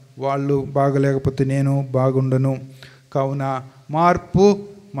బాగుంటాను, వాళ్ళు బాగలేకపోతే నేను బాగుండను. కావున మార్పు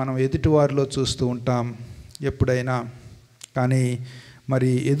మనం ఎదుటివారిలో చూస్తూ ఉంటాం ఎప్పుడైనా. కానీ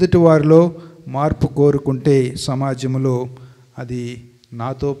మరి ఎదుటివారిలో మార్పు కోరుకుంటే సమాజంలో అది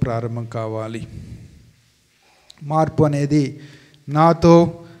నాతో ప్రారంభం కావాలి. మార్పు అనేది నాతో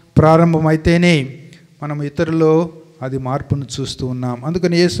ప్రారంభమైతేనే మనం ఇతరులో అది మార్పును చూస్తూ ఉన్నాం.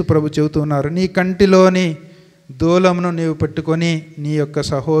 అందుకని యేసు ప్రభు చెబుతూ ఉన్నారు, నీ కంటిలోని దూలమును నీవు పెట్టుకొని నీ యొక్క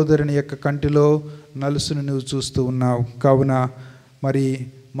సహోదరుని యొక్క కంటిలో నలుసును నువ్వు చూస్తూ ఉన్నావు. కావున మరి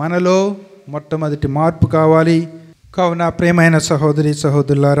మనలో మొట్టమొదటి మార్పు కావాలి. కావున ప్రియమైన సహోదరి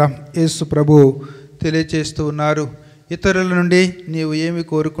సహోదరులారా, యేసు ప్రభు తెలియచేస్తూ ఉన్నారు, ఇతరుల నుండి నీవు ఏమి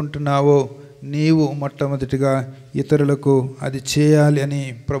కోరుకుంటున్నావో నీవు మొట్టమొదటిగా ఇతరులకు అది చేయాలి అని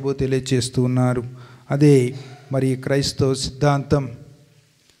ప్రభు తెలియచేస్తూ ఉన్నారు. అదే మరి క్రైస్తవ సిద్ధాంతం.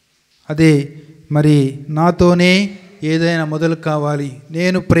 అదే మరి నాతోనే ఏదైనా మొదలు కావాలి,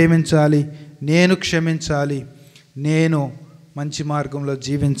 నేను ప్రేమించాలి, నేను క్షమించాలి, నేను మంచి మార్గంలో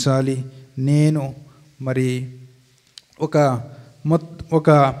జీవించాలి, నేను మరి ఒక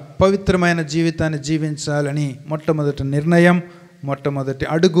పవిత్రమైన జీవితాన్ని జీవించాలని మొట్టమొదటి నిర్ణయం, మొట్టమొదటి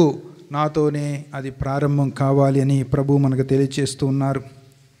అడుగు నాతోనే అది ప్రారంభం కావాలి అని ప్రభు మనకు తెలియచేస్తూ ఉన్నారు.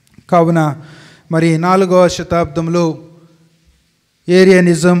 కావున మరి 4వ శతాబ్దంలో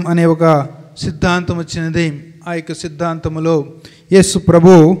ఏరియనిజం అనే ఒక సిద్ధాంతం వచ్చినది. ఆ యొక్క సిద్ధాంతంలో యేసు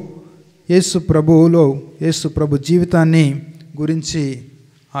ప్రభు జీవితాన్ని గురించి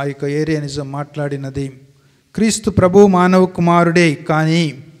ఆ యొక్క ఏరియనిజం మాట్లాడినది. క్రీస్తు ప్రభు మానవ కుమారుడే, కానీ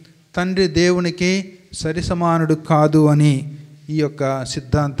తండ్రి దేవునికి సరిసమానుడు కాదు అని ఈ యొక్క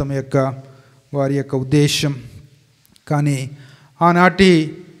సిద్ధాంతం యొక్క వారి యొక్క ఉద్దేశం. కానీ ఆనాటి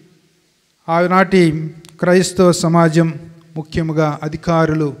క్రైస్తవ సమాజం, ముఖ్యంగా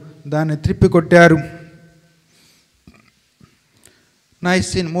అధికారులు దాన్ని త్రిప్పికొట్టారు.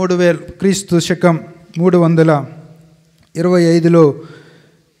 నైసిన్ 3000 క్రీస్తు శకం 325లో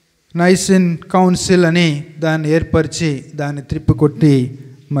నైసిన్ కౌన్సిల్ అని దాన్ని ఏర్పరిచి దాన్ని త్రిప్పికొట్టి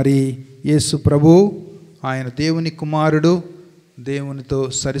మరి యేసు ప్రభు ఆయన దేవుని కుమారుడు, దేవునితో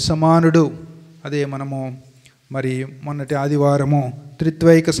సరిసమానుడు. అదే మనము మరి మొన్నటి ఆదివారము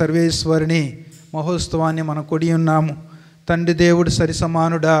త్రిత్వైక సర్వేశ్వరుని మహోత్సవాన్ని మనం కొడి ఉన్నాము. తండ్రి దేవుడు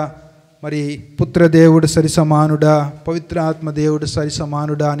సరిసమానుడా, మరి పుత్రదేవుడు సరిసమానుడా, పవిత్ర ఆత్మ దేవుడు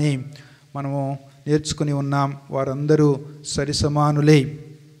సరిసమానుడా అని మనము నేర్చుకుని ఉన్నాం. వారందరూ సరిసమానులే.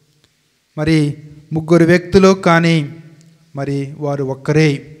 మరి 3 వ్యక్తులు, కానీ మరి వారు ఒక్కరే.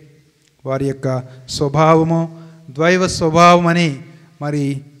 వారి యొక్క స్వభావము ద్వైవ స్వభావం అని మరి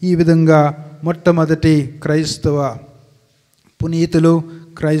ఈ విధంగా మొట్టమొదటి క్రైస్తవ పునీతులు,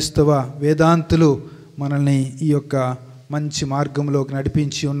 క్రైస్తవ వేదాంతులు మనల్ని ఈ యొక్క మంచి మార్గంలోకి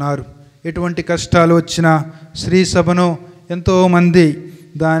నడిపించి ఉన్నారు. ఎటువంటి కష్టాలు వచ్చినా శ్రీ సభను ఎంతోమంది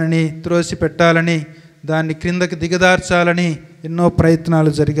దానిని త్రోసిపెట్టాలని, దాన్ని క్రిందకి దిగదార్చాలని ఎన్నో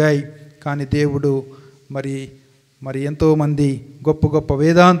ప్రయత్నాలు జరిగాయి. కానీ దేవుడు మరి ఎంతోమంది గొప్ప గొప్ప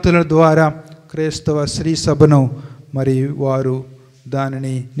వేదాంతుల ద్వారా క్రైస్తవ శ్రీ సభను మరి వారు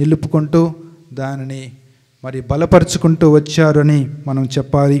దానిని నిలుపుకుంటూ దానిని మరి బలపరుచుకుంటూ వచ్చారని మనం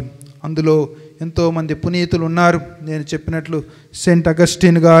చెప్పాలి. అందులో ఎంతోమంది పునీతులు ఉన్నారు. నేను చెప్పినట్లు సెయింట్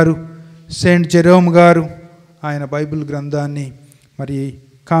అగస్టిన్ గారు, సెయింట్ జెరోమ్ గారు ఆయన బైబిల్ గ్రంథాన్ని మరి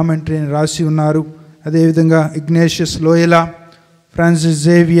కామెంటరీని రాసి ఉన్నారు. అదేవిధంగా ఇగ్నేషియస్ లోయలా, ఫ్రాన్సిస్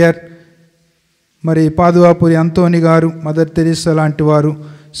జేవియర్, మరి పాదువాపురి అంతోని గారు, మదర్ తెరీసా లాంటి వారు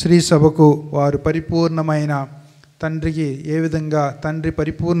శ్రీ సభకు వారు పరిపూర్ణమైన తండ్రికి ఏ విధంగా తండ్రి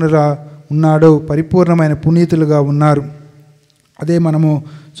పరిపూర్ణగా ఉన్నాడో పరిపూర్ణమైన పునీతులుగా ఉన్నారు. అదే మనము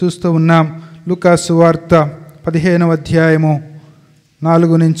చూస్తూ ఉన్నాం. లూకా సువార్త 15వ అధ్యాయము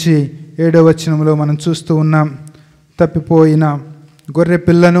 4 నుంచి 7వ వచనంలో మనం చూస్తూ ఉన్నాం. తప్పిపోయిన గొర్రె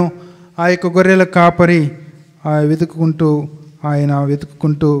పిల్లను ఆ యొక్క గొర్రెల కాపరి వెతుక్కుంటూ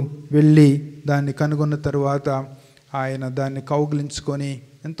వెళ్ళి దాన్ని కనుగొన్న తరువాత ఆయన దాన్ని కౌగిలించుకొని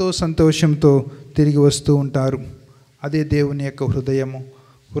ఎంతో సంతోషంతో తిరిగి వస్తూ ఉంటారు. అదే దేవుని యొక్క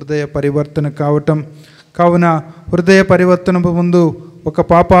హృదయ పరివర్తన కావున హృదయ పరివర్తన ముందు ఒక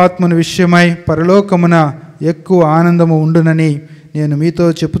పాపాత్మని విషయమై పరలోకమున ఎక్కువ ఆనందము ఉండునని నేను మీతో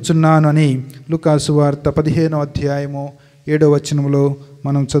చెప్పుచున్నాను అని లూకా సువార్త 15వ అధ్యాయము 7వ వచనంలో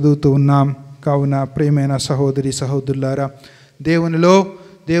మనం చదువుతూ ఉన్నాం. కావున ప్రియమైన సహోదరి సహోదరులారా,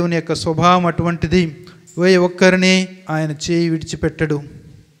 దేవుని యొక్క స్వభావం అటువంటిది. ఏ ఒక్కరిని ఆయన చేయి విడిచిపెట్టడు.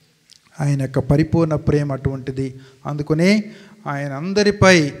 ఆయన యొక్క పరిపూర్ణ ప్రేమ అటువంటిది. అందుకనే ఆయన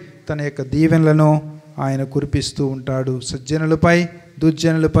అందరిపై తన యొక్క దీవెనలను ఆయన కురిపిస్తూ ఉంటాడు. సజ్జనులపై,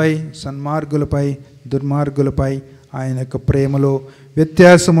 దుర్జనులపై, సన్మార్గులపై, దుర్మార్గులపై ఆయన యొక్క ప్రేమలో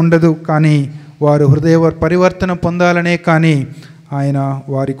వ్యత్యాసం ఉండదు. కానీ వారు హృదయ పరివర్తన పొందాలనే కానీ ఆయన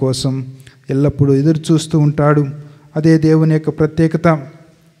వారి కోసం ఎల్లప్పుడూ ఎదురు చూస్తూ ఉంటాడు. అదే దేవుని యొక్క ప్రత్యేకత.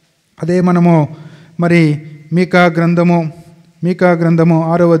 అదే మనము మరి మీకా గ్రంథము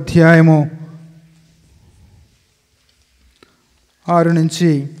 6వ అధ్యాయము 6 నుంచి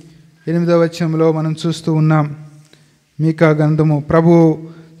 8వ వచనంలో మనం చూస్తూ ఉన్నాం. మీకా గ్రంథము ప్రభువు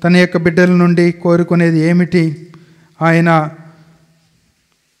తన యొక్క బిడ్డల నుండి కోరుకునేది ఏమిటి? ఆయన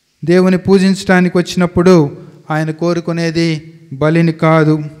దేవుని పూజించడానికి వచ్చినప్పుడు ఆయన కోరుకునేది బలిని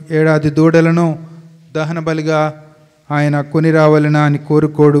కాదు, 7 దూడలను దహన బలిగా ఆయన కొని రావాలనా అని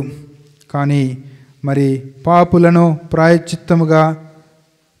కోరుకోడు. కానీ మరి పాపులను ప్రాయశ్చిత్తముగా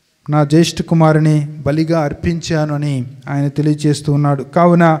నా జ్యేష్ఠ కుమారుని బలిగా అర్పించాను అని ఆయన తెలియజేస్తూ ఉన్నాడు.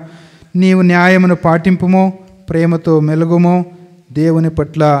 కావున నీవు న్యాయమును పాటింపుమో, ప్రేమతో మెలుగుమో, దేవుని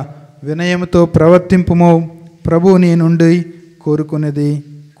పట్ల వినయముతో ప్రవర్తింపుమో, ప్రభువు నీ నుండి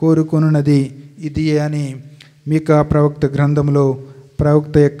కోరుకొనున్నది ఇది అని మీకా ప్రవక్త గ్రంథంలో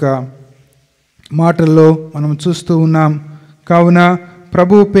ప్రవక్త యొక్క మాటల్లో మనం చూస్తూ ఉన్నాం. కావున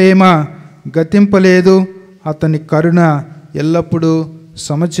ప్రభు ప్రేమ గతింపలేదు, అతని కరుణ ఎల్లప్పుడూ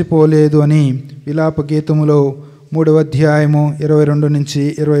సమచిపోలేదు అని విలాప గీతములో 3వ అధ్యాయము 22 నుంచి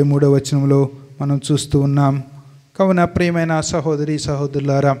 23వ వచనంలో మనం చూస్తూ ఉన్నాం. కావున ప్రియమైన సహోదరి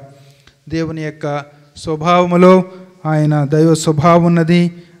సహోదరులారా, దేవుని యొక్క స్వభావములో ఆయన దైవ స్వభావం ఉన్నది,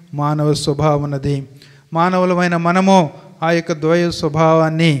 మానవ స్వభావం ఉన్నది. మానవులమైన మనము ఆ యొక్క ద్వైవ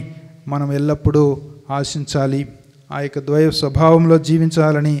స్వభావాన్ని మనం ఎల్లప్పుడూ ఆశించాలి. ఆ యొక్క ద్వైవ స్వభావంలో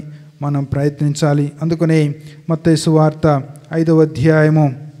జీవించాలని మనం ప్రయత్నించాలి. అందుకనే మత్తయి సువార్త 5వ అధ్యాయము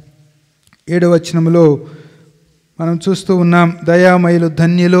 7వ వచనములో మనం చూస్తూ ఉన్నాం. దయామయులు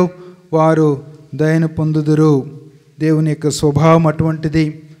ధన్యులు, వారు దయను పొందుదురు. దేవుని యొక్క స్వభావం అటువంటిది.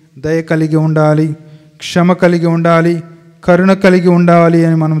 దయ కలిగి ఉండాలి, క్షమ కలిగి ఉండాలి, కరుణ కలిగి ఉండాలి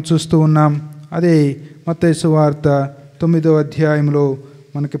అని మనం చూస్తూ ఉన్నాం. అదే మత్తయి సువార్త 9వ అధ్యాయంలో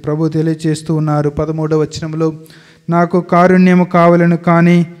మనకి ప్రభు తెలియజేస్తూ ఉన్నారు. 13వ వచనంలో, నాకు కారుణ్యము కావాలను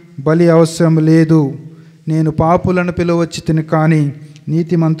కానీ బలి అవసరం లేదు, నేను పాపులను పిలువచ్చి తిని కానీ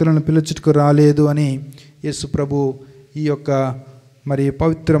నీతిమంతులను పిలుచుటకు రాలేదు అని యేసు ప్రభు ఈ యొక్క మరి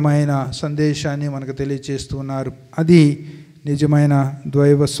పవిత్రమైన సందేశాన్ని మనకు తెలియజేస్తూ ఉన్నారు. అది నిజమైన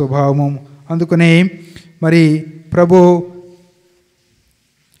ద్వైవ స్వభావం. అందుకనే మరి ప్రభు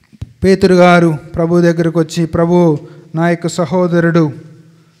పేతురు గారు ప్రభు దగ్గరకు వచ్చి, ప్రభు నా యొక్క సహోదరుడు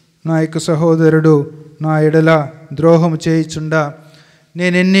నా ఎడల ద్రోహం చేయుచుండా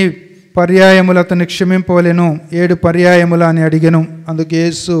నేను ఎన్ని పర్యాయములు అతన్ని క్షమింపవలెను? 7 పర్యాయములు అని అడిగెను. అందుకు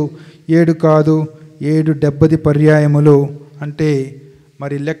యేసు 7 కాదు 70 పర్యాయములు, అంటే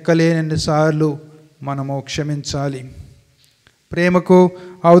మరి లెక్కలేనన్ని సార్లు మనము క్షమించాలి. ప్రేమకు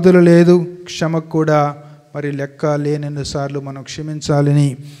అవధులు లేదు, క్షమకు కూడా మరి లెక్క లేనన్ని సార్లు మనం క్షమించాలని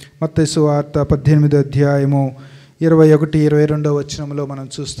మత్తయి సువార్త 18వ అధ్యాయము 21-22వ వచనంలో మనం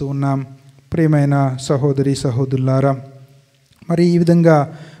చూస్తూ ఉన్నాం. ప్రియమైన సహోదరి సహోదరులారా, మరి ఈ విధంగా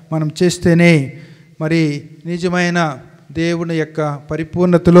మనం చేస్తేనే మరి నిజమైన దేవుని యొక్క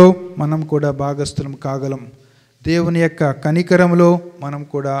పరిపూర్ణతలో మనం కూడా భాగస్థులం కాగలం. దేవుని యొక్క కనికరంలో మనం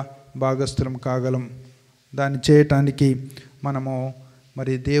కూడా భాగస్థులం కాగలం. దాన్ని చేయటానికి మనము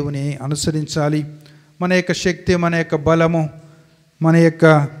మరి దేవుని అనుసరించాలి. మన యొక్క శక్తి, మన యొక్క బలము, మన యొక్క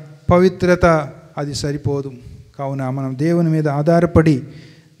పవిత్రత అది సరిపోదు. కావున మనం దేవుని మీద ఆధారపడి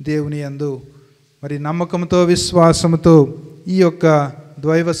దేవుని యందు మరి నమ్మకంతో విశ్వాసంతో ఈ యొక్క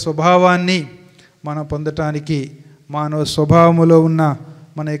ద్వైవ స్వభావాన్ని మనం పొందటానికి మానవ స్వభావములో ఉన్న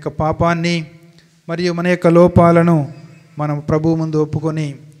మన యొక్క పాపాన్ని మరియు మన యొక్క లోపాలను మనం ప్రభు ముందు ఒప్పుకొని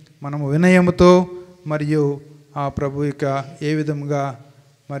మనము వినయముతో మరియు ఆ ప్రభు యొక్క ఏ విధంగా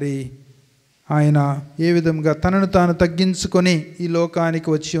మరి ఆయన ఏ విధంగా తనను తాను తగ్గించుకొని ఈ లోకానికి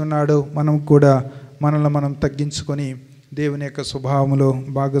వచ్చి ఉన్నాడో మనం కూడా మనల్ని మనం తగ్గించుకొని దేవుని యొక్క స్వభావములో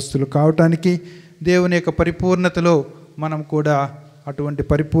భాగస్థులు కావటానికి దేవుని యొక్క పరిపూర్ణతలో మనం కూడా అటువంటి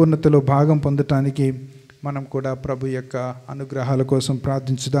పరిపూర్ణతలో భాగం పొందటానికి మనం కూడా ప్రభు యొక్క అనుగ్రహాల కోసం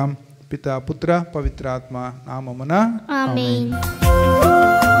ప్రార్థించుదాం. పితా పుత్ర పవిత్రాత్మ నామమున ఆమేన్.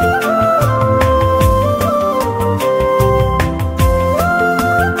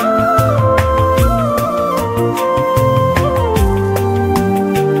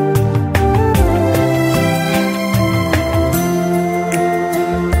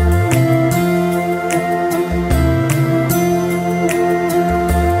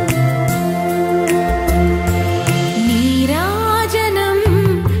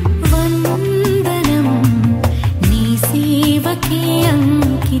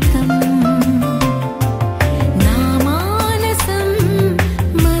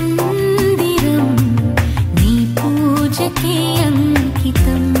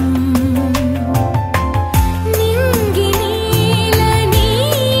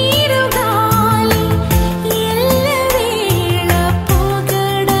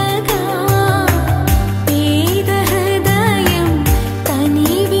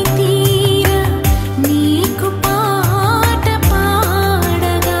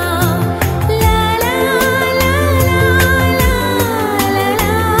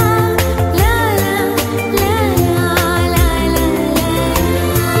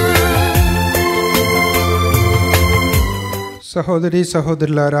 సహోదరి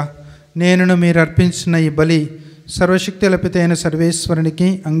సహోదరులారా, నేనును మీరు అర్పించిన ఈ బలి సర్వశక్తుల పితైన సర్వేశ్వరునికి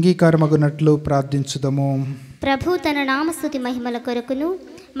అంగీకారమగునట్లు ప్రార్థించుదము. ప్రభు తన నామస్తుతి మహిమల కొరకును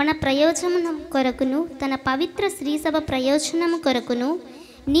మన ప్రయోజనం కొరకును తన పవిత్ర శ్రీసభ ప్రయోజనము కొరకును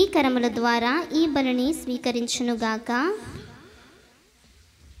నీ కరముల ద్వారా ఈ బలిని స్వీకరించునుగాక.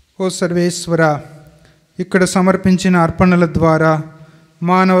 ఓ సర్వేశ్వర, ఇక్కడ సమర్పించిన అర్పణల ద్వారా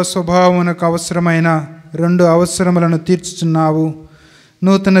మానవ స్వభావమునకు అవసరమైన 2 అవసరములను తీర్చుచున్నావు.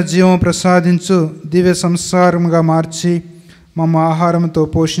 నూతన జీవం ప్రసాదించు దివ్య సంస్కారముగా మార్చి మమ్మ ఆహారంతో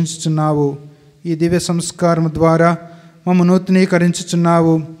పోషించుచున్నావు. ఈ దివ్య సంస్కారం ద్వారా మమ్మ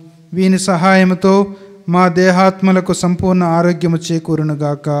నూతనీకరించుచున్నావు. వీని సహాయముతో మా దేహాత్మలకు సంపూర్ణ ఆరోగ్యము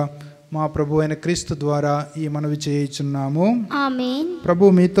చేకూరునుగాక. మా ప్రభు అయిన క్రీస్తు ద్వారా ఈ మనవి చేయుచున్నాము. ఆమేన్.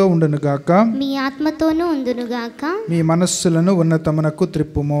 ప్రభు మీతో ఉండునుగాక, మీ ఆత్మతోనూ ఉండునుగాక. మీ మనస్సులను ఉన్నతమునకు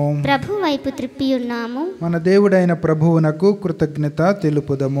త్రిప్పుము. ప్రభు వైపు త్రిప్పియున్నాము. మన దేవుడైన ప్రభువునకు కృతజ్ఞత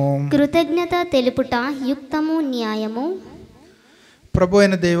తెలుపుదము. కృతజ్ఞత తెలుపుట యుక్తము న్యాయము. ప్రభు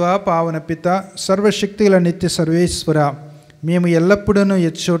అయిన దేవ, పావన పిత, సర్వశక్తుల నిత్య సర్వేశ్వర, మేము ఎల్లప్పుడూ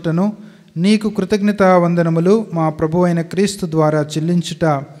ఎచ్చోటను నీకు కృతజ్ఞతా వందనములు మా ప్రభు అయిన క్రీస్తు ద్వారా చెల్లించుట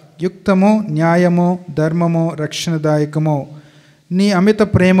యుక్తము, న్యాయము, ధర్మము, రక్షణదాయకము. నీ అమిత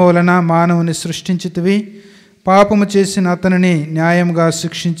ప్రేమ వలన మానవుని సృష్టించితివి, పాపము చేసిన అతనిని న్యాయంగా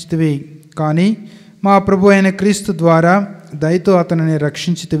శిక్షించితివి. కానీ మా ప్రభు అయిన క్రీస్తు ద్వారా దయతో అతనిని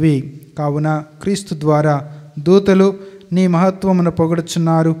రక్షించితివి. కావున క్రీస్తు ద్వారా దూతలు నీ మహత్వమును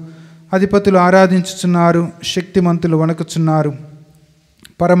పొగడుచున్నారు, అధిపతులు ఆరాధించుచున్నారు, శక్తిమంతులు వణకుచున్నారు.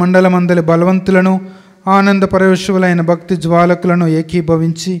 పరమండలమందలి బలవంతులను ఆనంద పరవశువులైన భక్తి జ్వాలకులను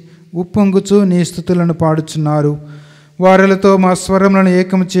ఏకీభవించి ఉప్పొంగుచు నీ స్తుతులను పాడుచున్నారు. వారలతో మా స్వరములను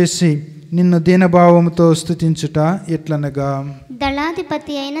ఏకము చేసి నిన్ను దీనభావముతో స్తుతించుట ఎట్లనగా,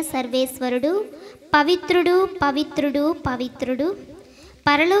 దళాధిపతి అయిన సర్వేశ్వరుడు పవిత్రుడు పవిత్రుడు పవిత్రుడు,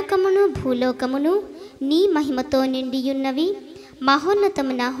 పరలోకమును భూలోకమును నీ మహిమతో నిండియున్నవి.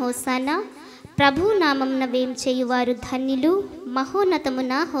 మహోన్నతమున హోసానా, ప్రభు నామమున వేం చేయువారు ధన్యులు.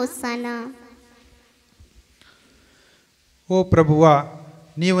 మహోన్నతమున హోసానా. ఓ ప్రభువా,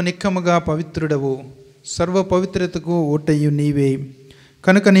 నీవు నిక్కముగా పవిత్రుడవు, సర్వ పవిత్రతకు ఊటయ్యు నీవే.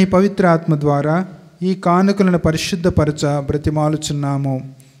 కనుక నీ పవిత్ర ఆత్మ ద్వారా ఈ కానుకలను పరిశుద్ధపరచ బ్రతిమాలుచున్నాము.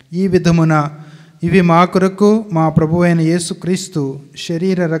 ఈ విధమున ఇవి మా కొరకు మా ప్రభువైన యేసుక్రీస్తు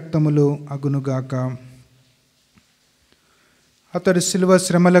శరీర రక్తములు అగునుగాక. అతడు శిలువ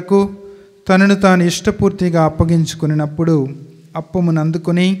శ్రమలకు తనను తాను ఇష్టపూర్తిగా అప్పగించుకున్నప్పుడు అప్పమును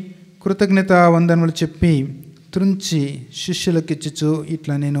అందుకొని కృతజ్ఞతా వందనములు చెప్పి త్రుంచి శిష్యులకిచ్చుచు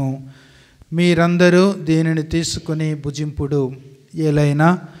ఇట్లా, నేను మీరందరూ దీనిని తీసుకుని భుజింపుడు. ఏలైనా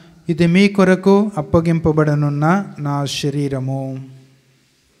ఇది మీ కొరకు అప్పగింపబడనున్న నా శరీరము.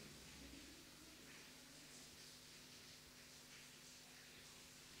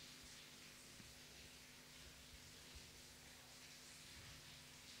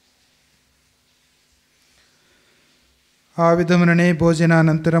 ఆ విధముననే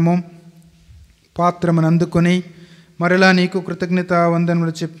భోజనానంతరము పాత్రమును అందుకొని మరలా నీకు కృతజ్ఞత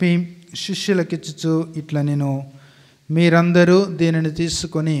వందనములు చెప్పి శిష్యులకిచ్చుచు ఇట్లా నేను మీరందరూ దీనిని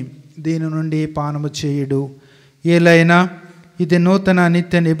తీసుకొని దీని నుండి పానము చేయుడు. ఏలైనా ఇది నూతన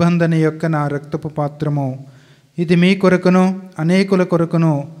నిత్య నిబంధన యొక్క నా రక్తపు పాత్రము. ఇది మీ కొరకును అనేకుల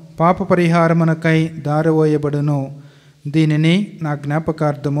కొరకును పాప పరిహారమునకై దారవోయబడును. దీనిని నా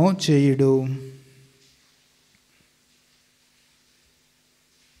జ్ఞాపకార్థము చేయుడు.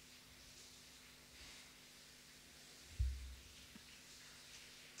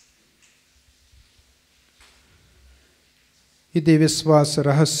 ఇది విశ్వాస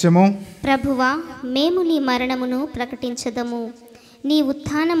రహస్యము. ప్రభువా, మేము నీ మరణమును ప్రకటించదము, నీ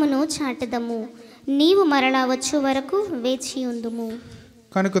ఉత్థానమును చాటదము. నీవు మరలా వచ్చు వరకు వేచి ఉందుము.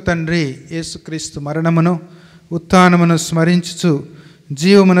 కనుక తండ్రి, యేసుక్రీస్తు మరణమును ఉత్థానమును స్మరించుచు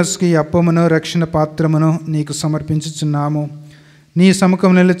జీవమనస్కి అప్పమును రక్షణ పాత్రమును నీకు సమర్పించుచున్నాము. నీ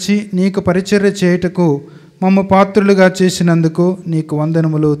సముఖం నిలిచి నీకు పరిచర్య చేయుటకు మమ్మ పాత్రులుగా చేసినందుకు నీకు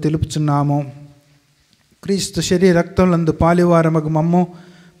వందనములు తెలుపుచున్నాము. క్రీస్తు శరీర రక్తములందు పాలివారమగు మమ్ము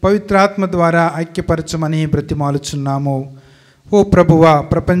పవిత్రాత్మ ద్వారా ఐక్యపరచమని బ్రతిమాలుచున్నాము. ఓ ప్రభువా,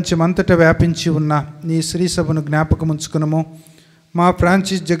 ప్రపంచమంతటా వ్యాపించి ఉన్న నీ శ్రీసభను జ్ఞాపకముంచుకునము. మా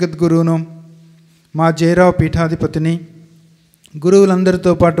ఫ్రాన్సిస్ జగద్గురువును, మా జయరావు పీఠాధిపతిని,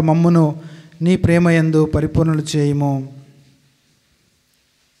 గురువులందరితో పాటు మమ్మును నీ ప్రేమయందు పరిపూర్ణలు చేయము.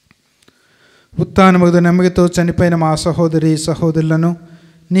 ఉత్థానమగు నెమ్మదితో చనిపోయిన మా సహోదరి సహోదరులను,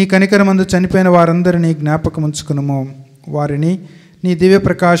 నీ కనికరమందు చనిపోయిన వారందరినీ జ్ఞాపకముంచుకునము. వారిని నీ దివ్య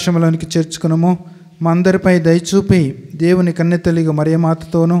ప్రకాశములోనికి చేర్చుకునము. మా అందరిపై దయచూపి దేవుని కన్నెతల్లిగా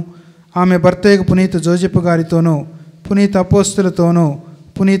మరియమాతతోనూ, ఆమె భర్తయ్య పునీత జోజెఫ్ గారితోనూ, పునీత అపోస్తులతోనూ,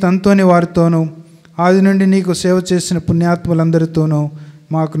 పునీత అంతోని వారితోనూ, ఆది నుండి నీకు సేవ చేసిన పుణ్యాత్ములందరితోనూ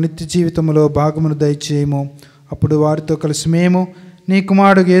మాకు నిత్య జీవితంలో భాగమును దయచేయము. అప్పుడు వారితో కలిసి మేము నీ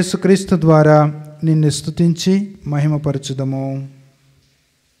కుమారుడు యేసుక్రీస్తు ద్వారా నిన్ను స్తుతించి మహిమపరచుదము.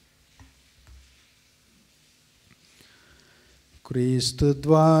 క్రీస్తు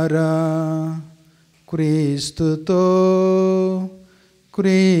ద్వారా, క్రీస్తుతో,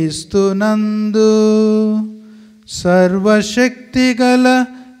 క్రీస్తునందు సర్వశక్తిగల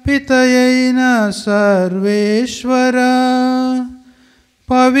పితయైన సర్వేశ్వర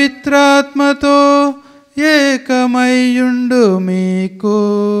పవిత్రాత్మతో ఏకమయ్యుండు మీకు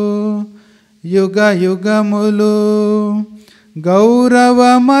యుగ యుగములు గౌరవ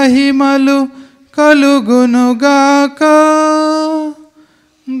మహిమలు కలుగునుగాక.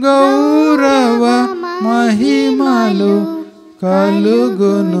 గౌరవ మహిమలు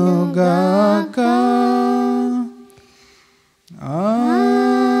కలుగునుగాక.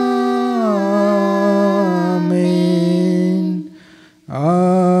 ఆమేన్.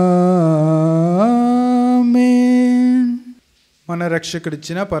 ఆమేన్. మన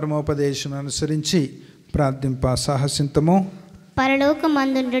రక్షకుడిచ్చిన పరమోపదేశం అనుసరించి ప్రార్థింప సాహసింతము.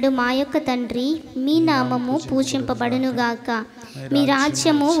 పరలోకమందుండు మా యొక్క తండ్రి, మీ నామము పూజింపబడునుగాక, మీ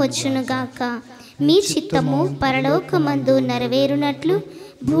రాజ్యము వచ్చునుగాక, మీ చిత్తము పరలోకమందు నెరవేరునట్లు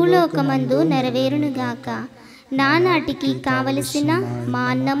భూలోకమందు నెరవేరునుగాక. నానాటికి కావలసిన మా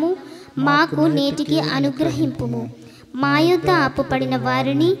అన్నము మాకు నేటికి అనుగ్రహింపుము. మా యొద్ద అప్పుపడిన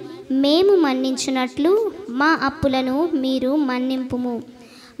వారిని మేము మన్నించినట్లు మా అప్పులను మీరు మన్నింపుము.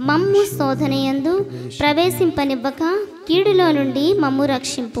 మమ్ము శోధనయందు ప్రవేశింపనివ్వక కీడులో నుండి మమ్ము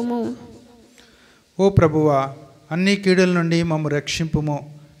రక్షింపుము. ఓ ప్రభువా, అన్ని కీడుల నుండి మమ్ము రక్షింపుము.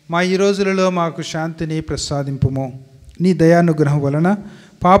 మా ఈ రోజులలో మాకు శాంతిని ప్రసాదింపుము. నీ దయానుగ్రహం వలన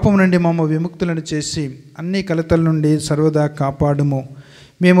పాపం నుండి మమ్మ విముక్తులను చేసి అన్ని కలతల నుండి సర్వదా కాపాడుము.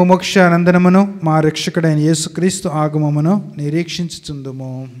 మేము మోక్షానందనమును మా రక్షకుడైన యేసుక్రీస్తు ఆగమమును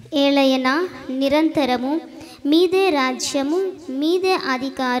నిరీక్షించుచుందుము. ఏలయనా నిరంతరము మీదే రాజ్యము, మీదే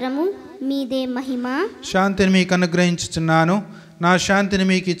అధికారము, మీదే మహిమ. శాంతిని మీకు అనుగ్రహించుచున్నాను, నా శాంతిని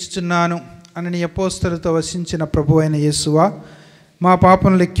మీకు ఇచ్చుచున్నాను అని నీ అపోస్తలతో వసించిన ప్రభువైన యేసువా, మా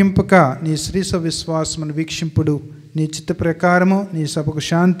పాపను లెక్కింపక నీ శ్రీసభ విశ్వాసమును వీక్షింపుడు. నీ చిత్త ప్రకారము నీ సభకు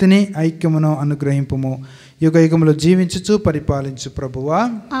శాంతిని ఐక్యమును అనుగ్రహింపుము. యుగ యుగములో జీవించుచు పరిపాలించు ప్రభువా.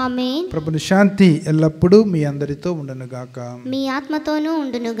 ఆమేన్. ప్రభుని శాంతి ఎల్లప్పుడూ మీ అందరితో ఉండునుగాక, మీ ఆత్మతోనూ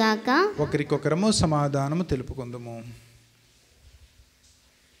ఉండునుగాక. ఒకరికొకరము సమాధానము తెలుపుకుందుము.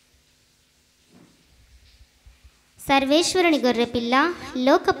 సర్వేశ్వరుని గొర్రెపిల్ల,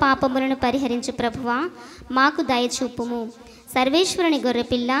 లోక పాపములను పరిహరించు ప్రభువా, మాకు దయచూపుము. సర్వేశ్వరుని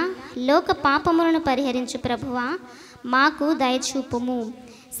గొర్రెపిల్ల, లోక పాపములను పరిహరించు ప్రభువా, మాకు దయచూపుము.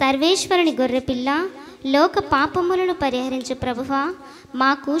 సర్వేశ్వరుని గొర్రెపిల్ల, లోక పాపములను పరిహరించు ప్రభువా,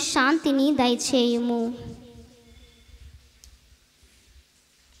 మాకు శాంతిని దయచేయుము.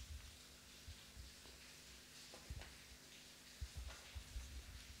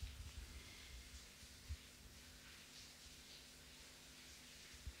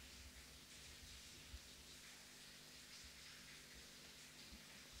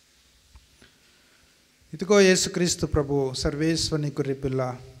 ఇదిగో యేసుక్రీస్తు ప్రభు సర్వేశ్వరుని గొర్రెపిల్ల,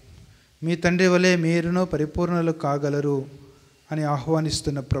 మీ తండ్రి వలె మీరును పరిపూర్ణులు కాగలరు అని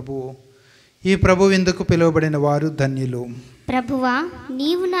ఆహ్వానిస్తున్న ప్రభువు, ఈ ప్రభు విందుకు పిలువబడిన వారు ధన్యులు. ప్రభువా,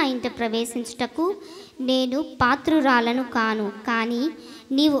 నీవు నా ఇంట ప్రవేశించుటకు నేను పాత్రురాలను కాను, కానీ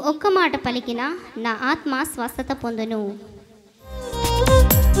నీవు ఒక్క మాట పలికిన నా ఆత్మ స్వస్థత పొందును.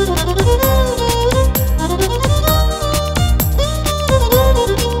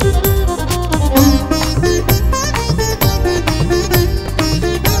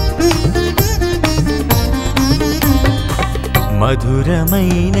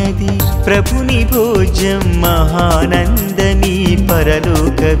 మధురమైనది ప్రభుని భోజ్యం, మహానందమీ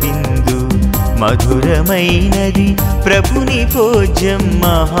పరలోక విందు. మధురమైనది ప్రభుని భోజ్యం,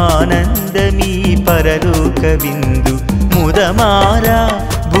 మహానందమీ పరలోక విందు. ముదమారా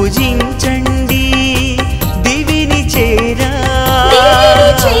భుజించండి, దివిని చేరా.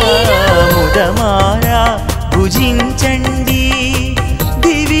 ముదమారా భుజించండి,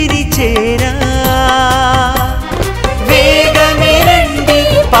 దివిని చేరా.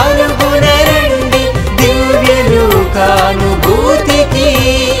 పరుగునరండి దివ్యలోకానుభూతికి,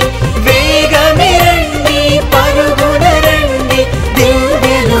 వేగమిరండి పరుగునరండి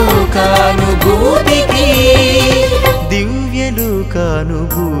దివ్యలోకానుభూతికి, దివ్యలోకానుభూతికి.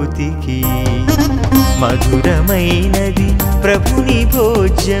 మధురమైనది ప్రభుని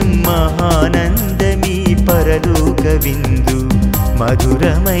భోజ్యం, మహానందమీ పరలోక విందు.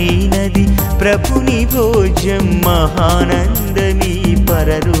 మధురమైనది ప్రభుని భోజ్యం, మహానందమీ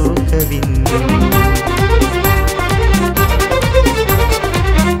పరలోక విందు.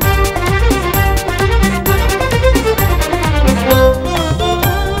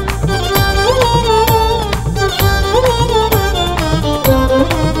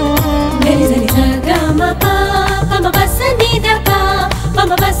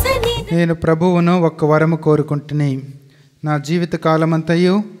 నేను ప్రభువును ఒక్క వరము కోరుకుంటుని, నా జీవిత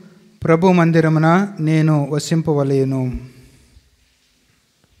కాలమంతయు ప్రభు మందిరమున నేను వసింపవలేను.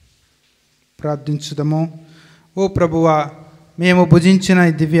 ప్రార్థించుదము. ఓ ప్రభువా, మేము భుజించిన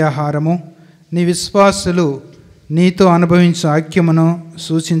ఈ దివ్యాహారము నీ విశ్వాసులు నీతో అనుభవించు ఐక్యమును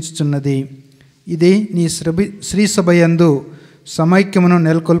సూచించుచున్నది. ఇది నీ శ్రీసభయందు సమైక్యమును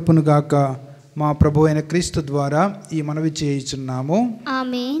నెలకొల్పునుగాక. మా ప్రభు అయిన క్రీస్తు ద్వారా ఈ మనవి చేయుచున్నాము.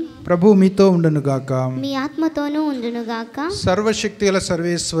 ఆమేన్. ప్రభు మీతో ఉండునుగాక, మీ ఆత్మతోనూ ఉండునుగాక. సర్వశక్తిగల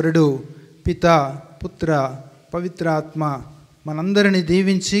సర్వేశ్వరుడు పిత, పుత్ర, పవిత్రాత్మ మనందరిని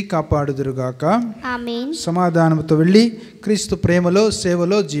దీవించి కాపాడుదురుగాక. ఆమేన్. సమాధానంతో వెళ్ళి క్రీస్తు ప్రేమలో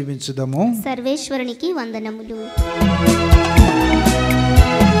సేవలో జీవించుదాము. సర్వేశ్వరునికి వందనములు.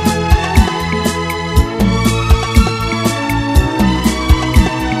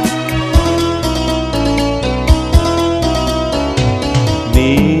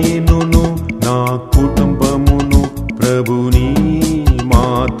 నేనును నా కుటుంబమును ప్రభుని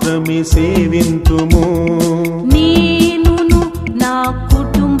మాత్రమే సేవింతుము. నేనును నా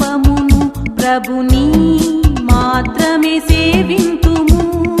కుటుంబమును ప్రభుని మాత్రమే సేవింతుము.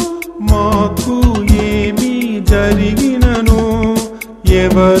 మాకు ఏమి జరిగినను,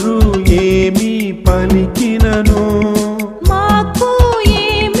 ఎవరు ఏమి పలికినను,